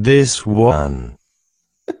know this one.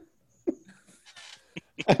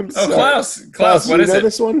 I'm Oh, sorry. Klaus, Klaus, what you is know it?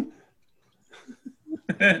 this one?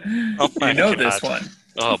 Oh my You know God. this one.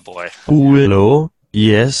 Oh boy. Hello?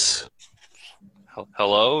 Yes.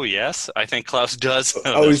 Hello. Yes, I think Klaus does.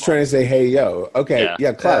 know Oh, this he's trying to say, hey, yo. Okay, Yeah.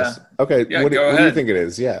 yeah, Klaus. Okay, Yeah, what, go what do you ahead. think it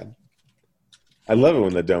is? Yeah. I love it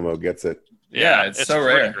when the Domo gets it. Yeah, it's so pretty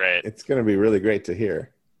rare. Great. It's going to be really great to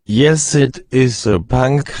hear. Yes, it is a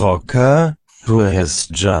punk rocker who has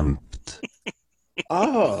jumped.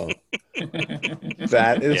 Oh,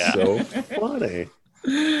 that is Yeah. so funny.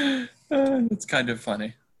 It's kind of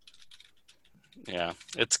funny. Yeah,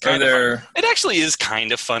 it's Are kind of. there It actually is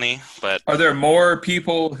kind of funny, but are there more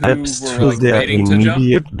people who Steps were to like their waiting to jump?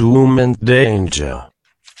 immediate doom and danger.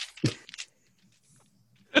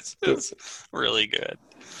 this is really good.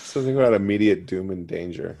 Something about immediate doom and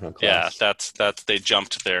danger. Huh, Klaus? Yeah, that's they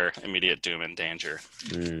jumped their immediate doom and danger.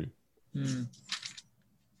 Mm. Hmm.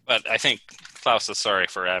 But I think Klaus is sorry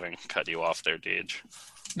for having cut you off there, Deej.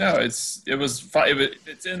 No, it's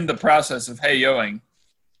in the process of hey yoing.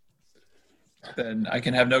 Then I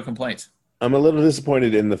can have no complaints. I'm a little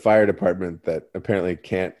disappointed in the fire department that apparently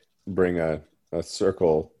can't bring a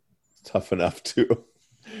circle tough enough to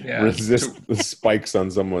Yeah, resist the spikes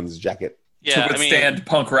on someone's jacket. Yeah, to I mean, withstand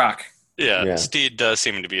punk rock. yeah, Yeah. Steed does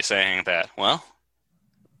seem to be saying that. Well,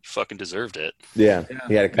 you fucking deserved it. Yeah, Yeah,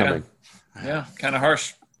 he had it coming. Yeah, kind of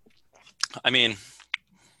harsh. I mean,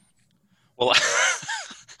 well,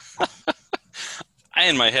 I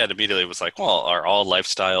in my head immediately was like, well, are all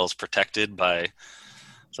lifestyles protected by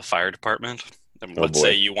the fire department? And Oh, let's boy.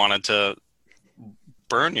 say you wanted to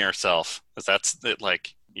burn yourself, because that's it.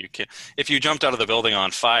 Like you can, if you jumped out of the building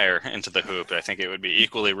on fire into the hoop, I think it would be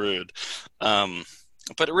equally rude.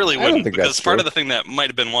 But it really I don't wouldn't, think because that's part true. of the thing that might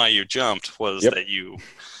have been why you jumped was Yep. that you.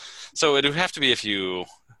 So it would have to be if you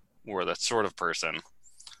were that sort of person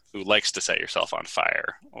who likes to set yourself on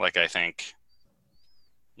fire. Like I think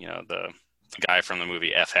the guy from the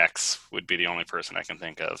movie FX would be the only person I can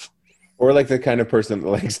think of. Or like the kind of person that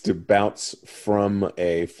likes to bounce from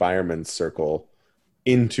a fireman's circle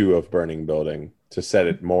into a burning building to set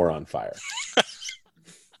it more on fire.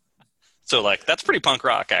 So, like, that's pretty punk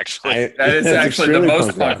rock, actually. That is actually the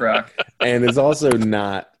most punk rock. And is also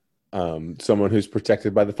not someone who's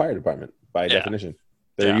protected by the fire department, by definition.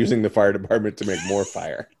 They're using the fire department to make more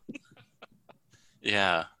fire.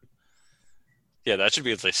 Yeah. Yeah, that should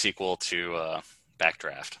be the sequel to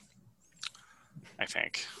Backdraft, I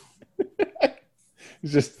think.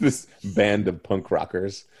 It's just this band of punk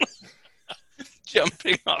rockers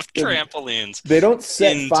Jumping off trampolines. They don't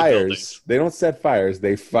set into fires. buildings. They don't set fires.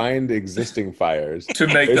 They find existing fires To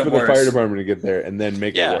make wait them for the worse. fire department to get there and then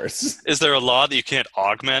make Yeah. it worse. Is there a law that you can't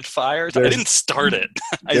augment fires? I There's- didn't start it.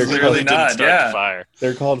 I There's literally really didn't not, start yeah. the fire.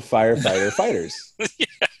 They're called firefighter fighters.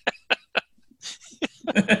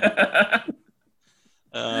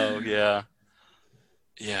 Oh, yeah.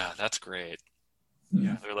 Yeah, that's great.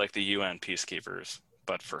 Yeah, they're like the UN peacekeepers,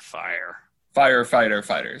 but for fire. Firefighter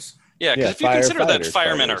fighters. Yeah, because Yeah, if you consider that firefighters,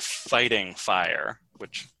 firemen fighters. are fighting fire,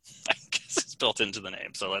 which I guess is built into the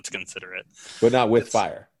name, so let's consider it. But not with It's-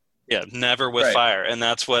 fire. Yeah, never with Right. fire. And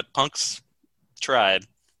that's what punks tried,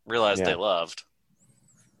 realized Yeah. they loved.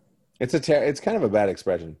 It's kind of a bad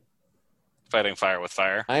expression. Fighting fire with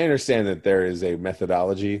fire. I understand that there is a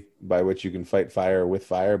methodology by which you can fight fire with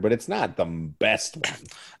fire, but it's not the best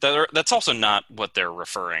one. That's also not what they're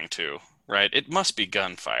referring to, right? It must be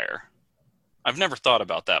gunfire. I've never thought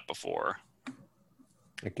about that before. I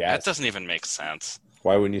That guess. doesn't even make sense.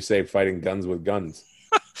 Why wouldn't you say fighting guns with guns?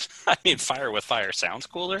 I mean, fire with fire sounds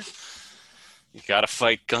cooler. You gotta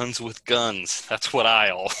fight guns with guns. That's what I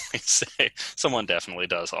always say. Someone definitely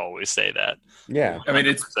does always say that. Yeah. I mean,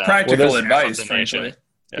 it's 100%. practical Well, there's advice, half of the nation. frankly.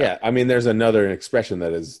 Yeah. I mean, there's another expression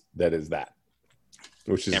that is that,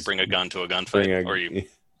 which is Can't bring a gun to a gunfight, or you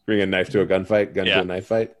bring a knife to a gunfight, gun Yeah. to a knife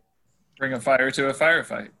fight. Bring a fire to a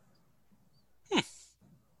firefight.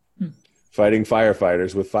 Fighting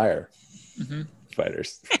firefighters with fire. Mhm.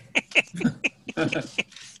 Fighters. All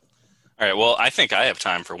right. Well, I think I have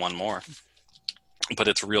time for one more, but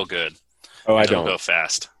it's real good. Oh, I It'll don't. go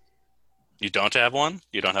fast. You don't have one?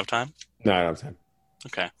 You don't have time? No, I don't have time.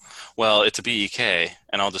 Okay. Well, it's a BEK,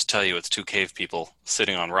 and I'll just tell you it's two cave people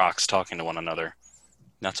sitting on rocks talking to one another.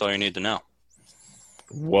 That's all you need to know.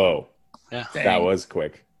 Whoa. Yeah. Dang, That was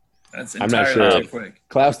quick. that's I'm not entirely sure. too quick.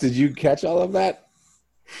 Klaus, did you catch all of that?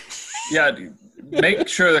 Yeah, make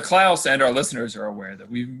sure that Klaus and our listeners are aware that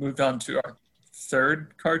we've moved on to our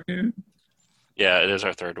third cartoon. Yeah, it is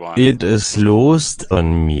our third one. It is lost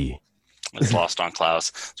on me. It's lost on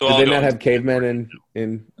Klaus. So Did I'll they go. not have cavemen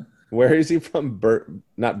in where is he from?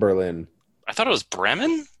 Not Berlin. I thought it was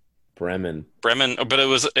Bremen? Bremen. Bremen, but it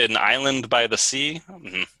was an island by the sea.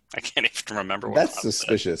 I can't even remember what That's Klaus said.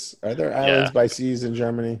 suspicious. Are there islands by seas in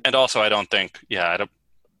Germany? And also, I don't think,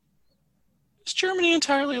 is Germany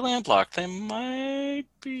entirely landlocked? They might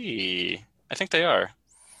be. I think they are.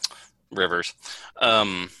 Rivers.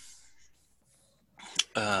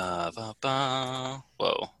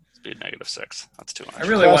 Whoa. Speed -6. That's too much. I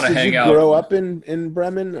really Klaus, want to did hang you out. grow up in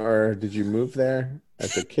Bremen, or did you move there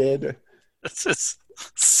as a kid? This is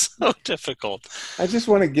so difficult. I just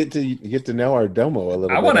want to get to know our domo a little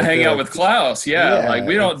bit. I want to hang feel out like- with Klaus. Yeah, Yeah, like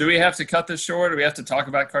we don't. Do we have to cut this short? Do we have to talk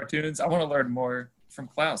about cartoons? I want to learn more from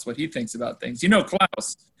Klaus, what he thinks about things. You know,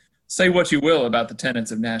 Klaus, say what you will about the tenets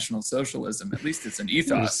of National Socialism. At least it's an You're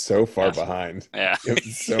ethos. so far behind. Yeah, You have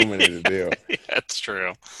so many to do. that's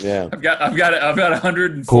true. Yeah. I've got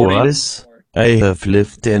 140. Course. I have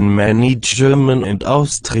lived in many German and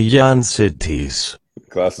Austrian cities.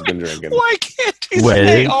 Klaus has been drinking. Why can't he Well,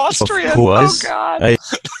 say of Austrian? course. Oh, God. I-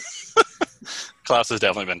 Klaus has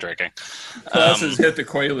definitely been drinking. Klaus has hit the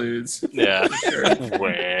Quaaludes. Yeah. Sure.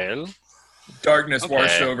 Well, Darkness Okay.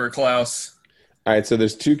 washed over Klaus. All right, so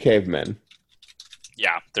there's two cavemen,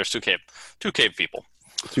 yeah, there's two cave people.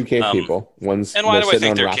 two cave Um, people. One's And why they're do I sitting think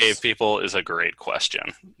on they're rocks. cave people is a great question.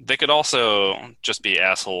 They could also just be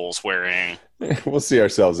assholes wearing. We'll see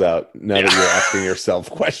ourselves out now that Yeah. you're asking yourself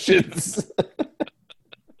questions.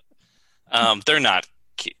 They're not.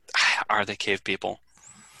 Are they cave people?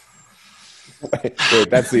 Wait,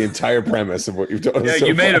 that's the entire premise of what you've told us. Yeah, so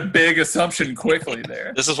you made far. a big assumption quickly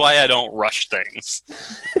there. This is why I don't rush things.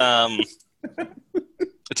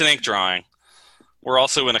 It's an ink drawing. We're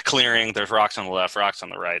also in a clearing. There's rocks on the left, rocks on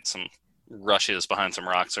the right, some rushes behind some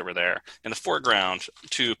rocks over there. In the foreground,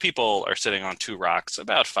 two people are sitting on two rocks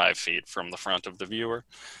about 5 feet from the front of the viewer.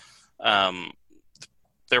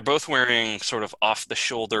 They're both wearing sort of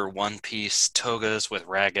off-the-shoulder one-piece togas with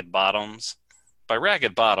ragged bottoms. by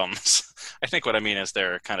ragged bottoms, I think what I mean is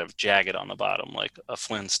they're kind of jagged on the bottom, like a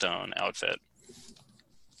Flintstone outfit.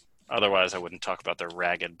 Otherwise, I wouldn't talk about their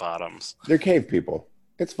ragged bottoms. They're cave people.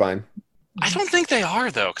 It's fine. I don't think they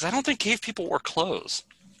are, though, because I don't think cave people wear clothes.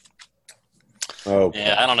 Oh,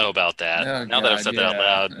 Yeah, I don't know about that. Oh, Now that I've said that out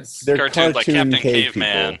loud. They're Cartoons like cartoon Captain cave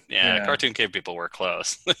Caveman. people. Yeah, Yeah. cartoon cave people wear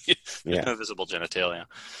clothes. Yeah. No visible genitalia.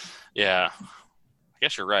 Yeah. I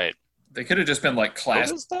guess you're right. They could have just been like class.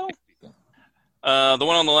 Clothes, though? The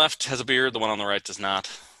one on the left has a beard. The one on the right does not.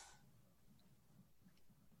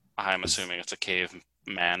 I'm assuming it's a cave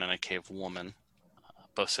man and a cave woman,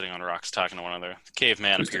 both sitting on rocks talking to one another. The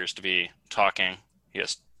caveman appears to be talking. He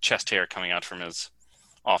has chest hair coming out from his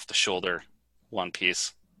off-the-shoulder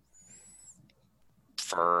one-piece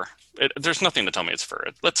fur. There's nothing to tell me it's fur.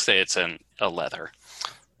 Let's say it's a leather,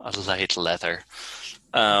 a light leather.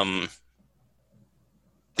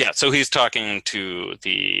 Yeah, so he's talking to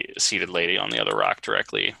the seated lady on the other rock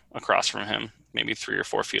directly across from him, maybe 3 or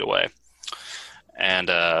 4 feet away. And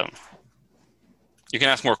you can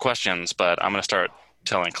ask more questions, but I'm going to start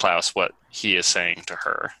telling Klaus what he is saying to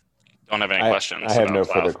her. Don't have any questions. I have about no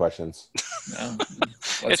Klaus. further questions. No.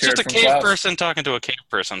 It's just a cave person talking to a cave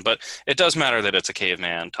person, but it does matter that it's a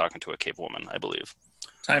caveman talking to a cave woman, I believe.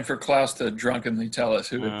 Time for Klaus to drunkenly tell us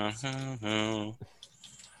who.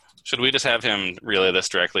 Should we just have him relay this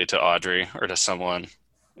directly to Audrey or to someone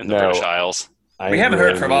in the No. British Isles? We haven't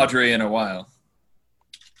heard from Audrey in a while.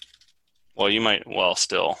 Well, you might. Well,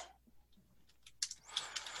 still.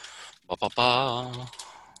 Ba-ba-ba.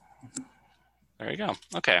 There you go.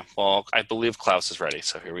 Okay. Well, I believe Klaus is ready,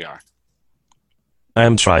 so here we are.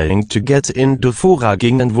 I'm trying to get into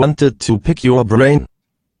foraging and wanted to pick your brain.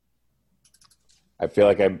 I feel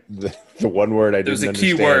like the one word I didn't There's a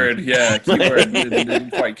understand. key word. Yeah, key word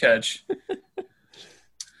didn't quite catch.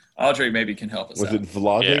 Audrey maybe can help us Was out. it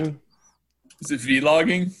vlogging? Is it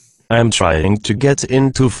vlogging? I'm trying to get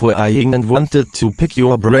into foraging and wanted to pick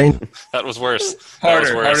your brain. That was worse. That was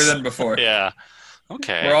Harder, worse. harder than before. Yeah.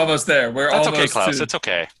 Okay. We're almost there. That's okay, Klaus. to, It's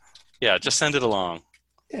okay. Yeah, just send it along.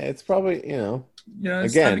 Yeah, it's probably, it's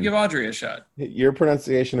Again. time to give Audrey a shot. your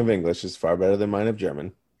pronunciation of English is far better than mine of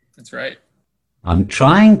German. That's right. I'm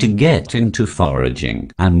trying to get into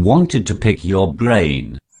foraging and wanted to pick your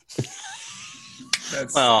brain.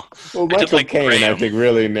 That's Well, Well, I did Michael like Caine, I Graham. think,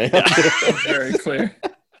 really nailed it. very clear.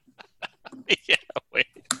 yeah, wait.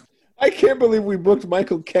 I can't believe we booked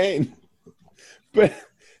Michael Caine.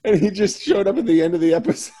 And he just showed up at the end of the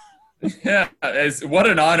episode. Yeah, what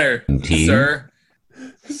an honor, Team. sir.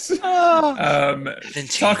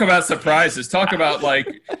 Talk about surprises. Talk about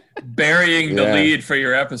burying the Yeah. lead for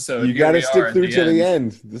your episode. You Here got to we are stick at through to the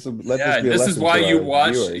end. This will let Yeah, this be a this is lesson why to you our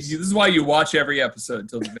watch. viewers. This is why you watch every episode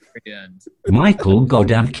till the very end. Michael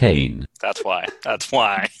Goddamn Caine. That's why. That's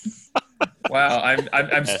why. Wow,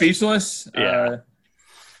 I'm speechless. Yeah.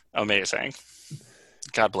 Amazing.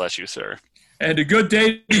 God bless you, sir. And a good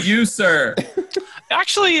day to you, sir.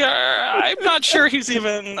 Actually, I'm not sure he's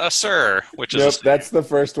even a sir, which is Nope, that's the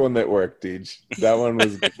first one that worked, Deej. That one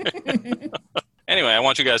was. Anyway, I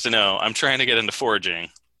want you guys to know I'm trying to get into foraging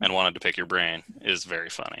and wanted to pick your brain is very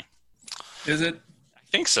funny. Is it? I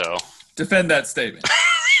think so. Defend that statement.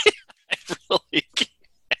 I really can't.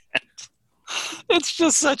 It's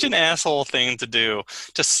just such an asshole thing to do,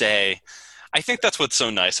 to say. I think that's what's so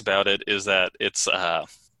nice about it is that it's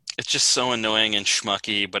just so annoying and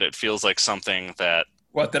schmucky, but it feels like something that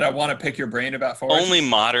What, that I want to pick your brain about foraging? only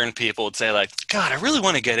modern people would say, like, God, I really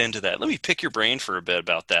want to get into that. Let me pick your brain for a bit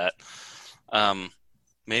about that.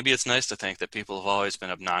 Maybe it's nice to think that people have always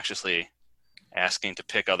been obnoxiously asking to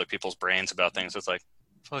pick other people's brains about things. It's like,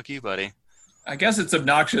 fuck you, buddy. I guess it's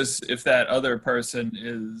obnoxious if that other person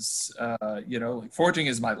is, foraging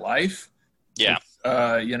is my life. Yeah.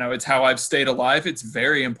 It's how I've stayed alive. It's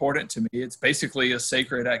very important to me. It's basically a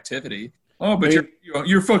sacred activity. Oh, but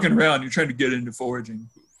you're fucking around. You're trying to get into foraging.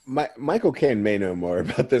 Michael Caine may know more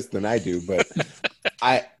about this than I do, but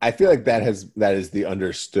I feel like that is the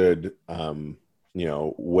understood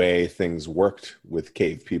way things worked with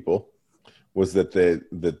cave people, was that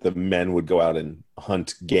the men would go out and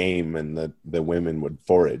hunt game and the women would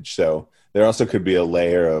forage. So there also could be a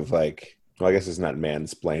layer of I guess it's not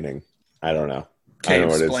mansplaining. I don't know. I don't know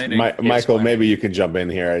what it is. Cave-splaining. Michael, maybe you can jump in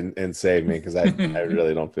here and save me, because I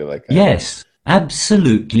really don't feel like Yes,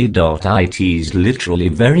 absolutely. It is literally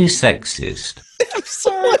very sexist. I'm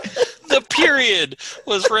sorry. The period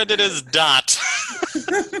was rendered as dot.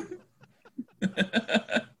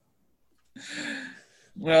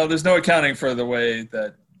 Well, there's no accounting for the way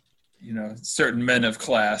that, certain men of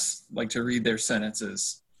class like to read their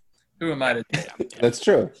sentences. Who am I to That's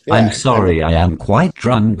true. I'm sorry, I am quite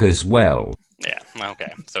drunk as well. Yeah.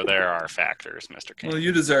 Okay. So there are factors, Mr. Kane. Well,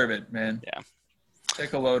 you deserve it, man. Yeah.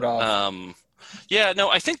 Take a load off. Yeah, no,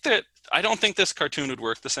 I don't think this cartoon would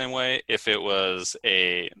work the same way if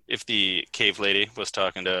if the cave lady was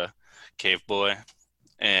talking to Cave Boy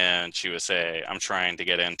and she would say, I'm trying to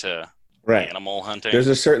get into Right. animal hunting. There's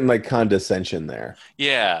a certain like condescension there.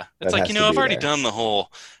 Yeah. It's That like, has to I've be already there. done the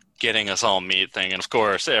whole getting us all meat thing. And of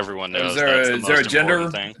course, everyone knows Is there that's the most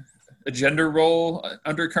important thing. a gender role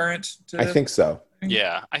undercurrent to I think so.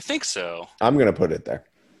 Yeah, I think so. I'm gonna put it there.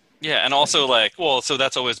 Yeah, and also so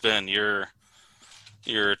that's always been your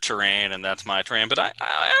terrain, and that's my terrain. But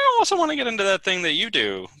I also want to get into that thing that you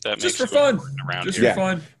do that just makes for fun. around Just here. Yeah. for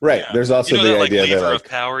fun. Right. Yeah. There's also You know the that idea lever that of like,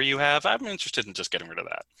 power you have. I'm interested in just getting rid of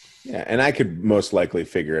that. yeah, and I could most likely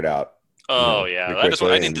figure it out. Oh Yeah, yeah, pretty I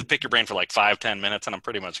quickly need and- to pick your brain for like 5-10 minutes, and I'm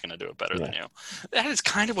pretty much going to do it better than Yeah. you. That is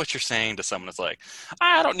kind of what you're saying to someone. It's like,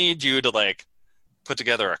 I don't need you to like put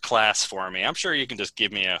together a class for me. I'm sure you can just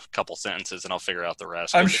give me a couple sentences, and I'll figure out the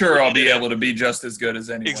rest. I'm Because sure you're I'll an be idiot. able to be just as good as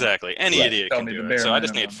anyone. Exactly. Any Right. idiot Tell can me do the it. bare So I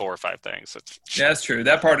just minimum. need 4 or 5 things. Yeah, that's true.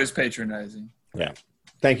 That part is patronizing.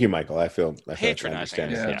 Thank you, Michael. I feel like I Patronizing.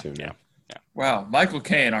 understand Yeah. this too now. Wow, Michael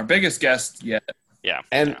Caine, our biggest guest yet. Yeah.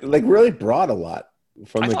 And like really brought a lot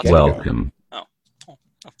from I the thought get so. go. Welcome. Oh,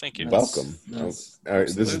 thank you. Welcome. That's- All right,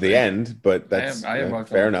 this is absolutely. the end, but that's I am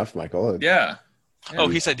welcome. fair enough, Michael. Yeah. Oh,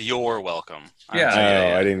 he said you're welcome. Yeah. Oh,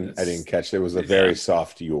 yeah. I didn't catch it. It was a very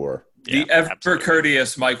soft "your." Yeah, The ever absolutely.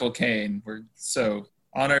 courteous Michael Caine. We're so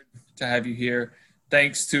honored to have you here.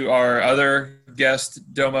 Thanks to our other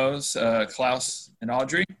guest domos, Klaus and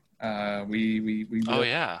Audrey. We Oh really-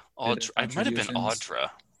 yeah, Audra. I might have been contributions. Audra.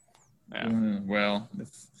 Yeah. Well,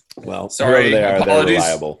 Well, Sorry, whoever they are, they're apologies.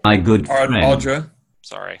 reliable. My good friend. Audra.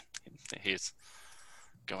 Sorry, he's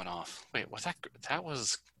going off. Wait, was that? That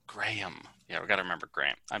was Graham. Yeah, we got to remember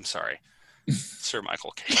Graham. I'm sorry, Sir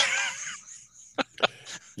Michael Caine.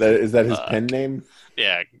 Is that his pen name?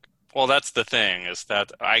 Yeah. Well, that's the thing is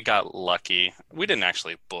that I got lucky. We didn't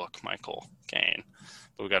actually book Michael Caine,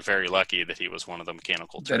 but we got very lucky that he was one of the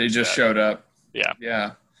mechanical That he Turks just showed up. Yeah.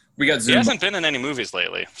 Yeah. We got He Zoom. hasn't been in any movies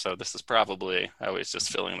lately, so this is probably always just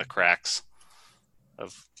filling the cracks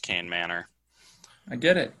of Caine Manor. I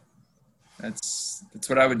get it. That's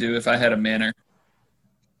what I would do if I had a manor.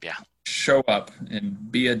 Yeah. Show up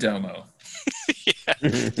and be a domo.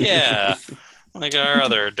 Yeah, like our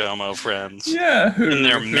other Domo friends Yeah. in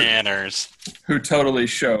their manners. who totally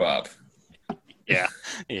show up. Yeah.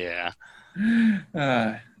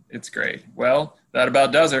 It's great. Well, that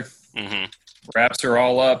about does her. Hmm. Wraps her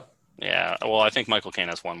all up. Yeah. Well, I think Michael Caine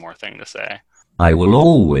has one more thing to say. I will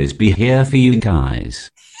always be here for you guys.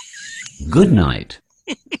 Good night.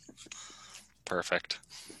 Perfect.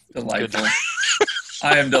 Delightful.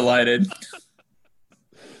 I am delighted.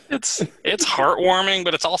 It's heartwarming,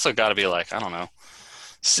 but it's also got to be like, I don't know,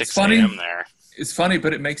 6 funny. a.m. there. It's funny,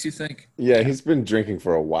 but it makes you think. Yeah, he's been drinking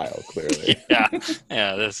for a while, clearly. Yeah.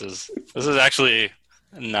 Yeah. This is actually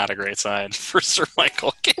not a great sign for Sir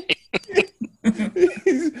Michael Caine.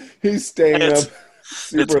 he's staying It's- up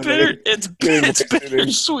super It's bitter. late, It's getting wasted and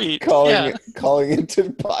bittersweet. calling into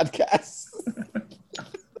podcasts.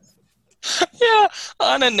 Yeah,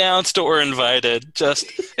 unannounced or invited. Just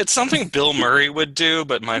it's something Bill Murray would do,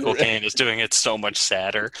 but Michael Caine is doing it so much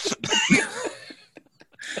sadder.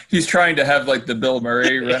 He's trying to have like the Bill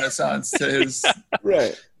Murray renaissance to his.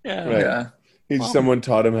 Right. Yeah, Right. Yeah. Someone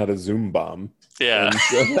taught him how to Zoom bomb. yeah. And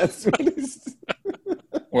so that's what he's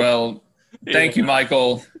Well, thank you, Yeah.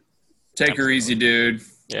 Michael. Take her easy, dude.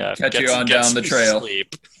 Yeah. Catch you Get on get down the some trail.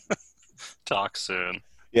 Sleep. Talk soon.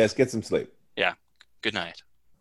 Yes, get some sleep. Good night.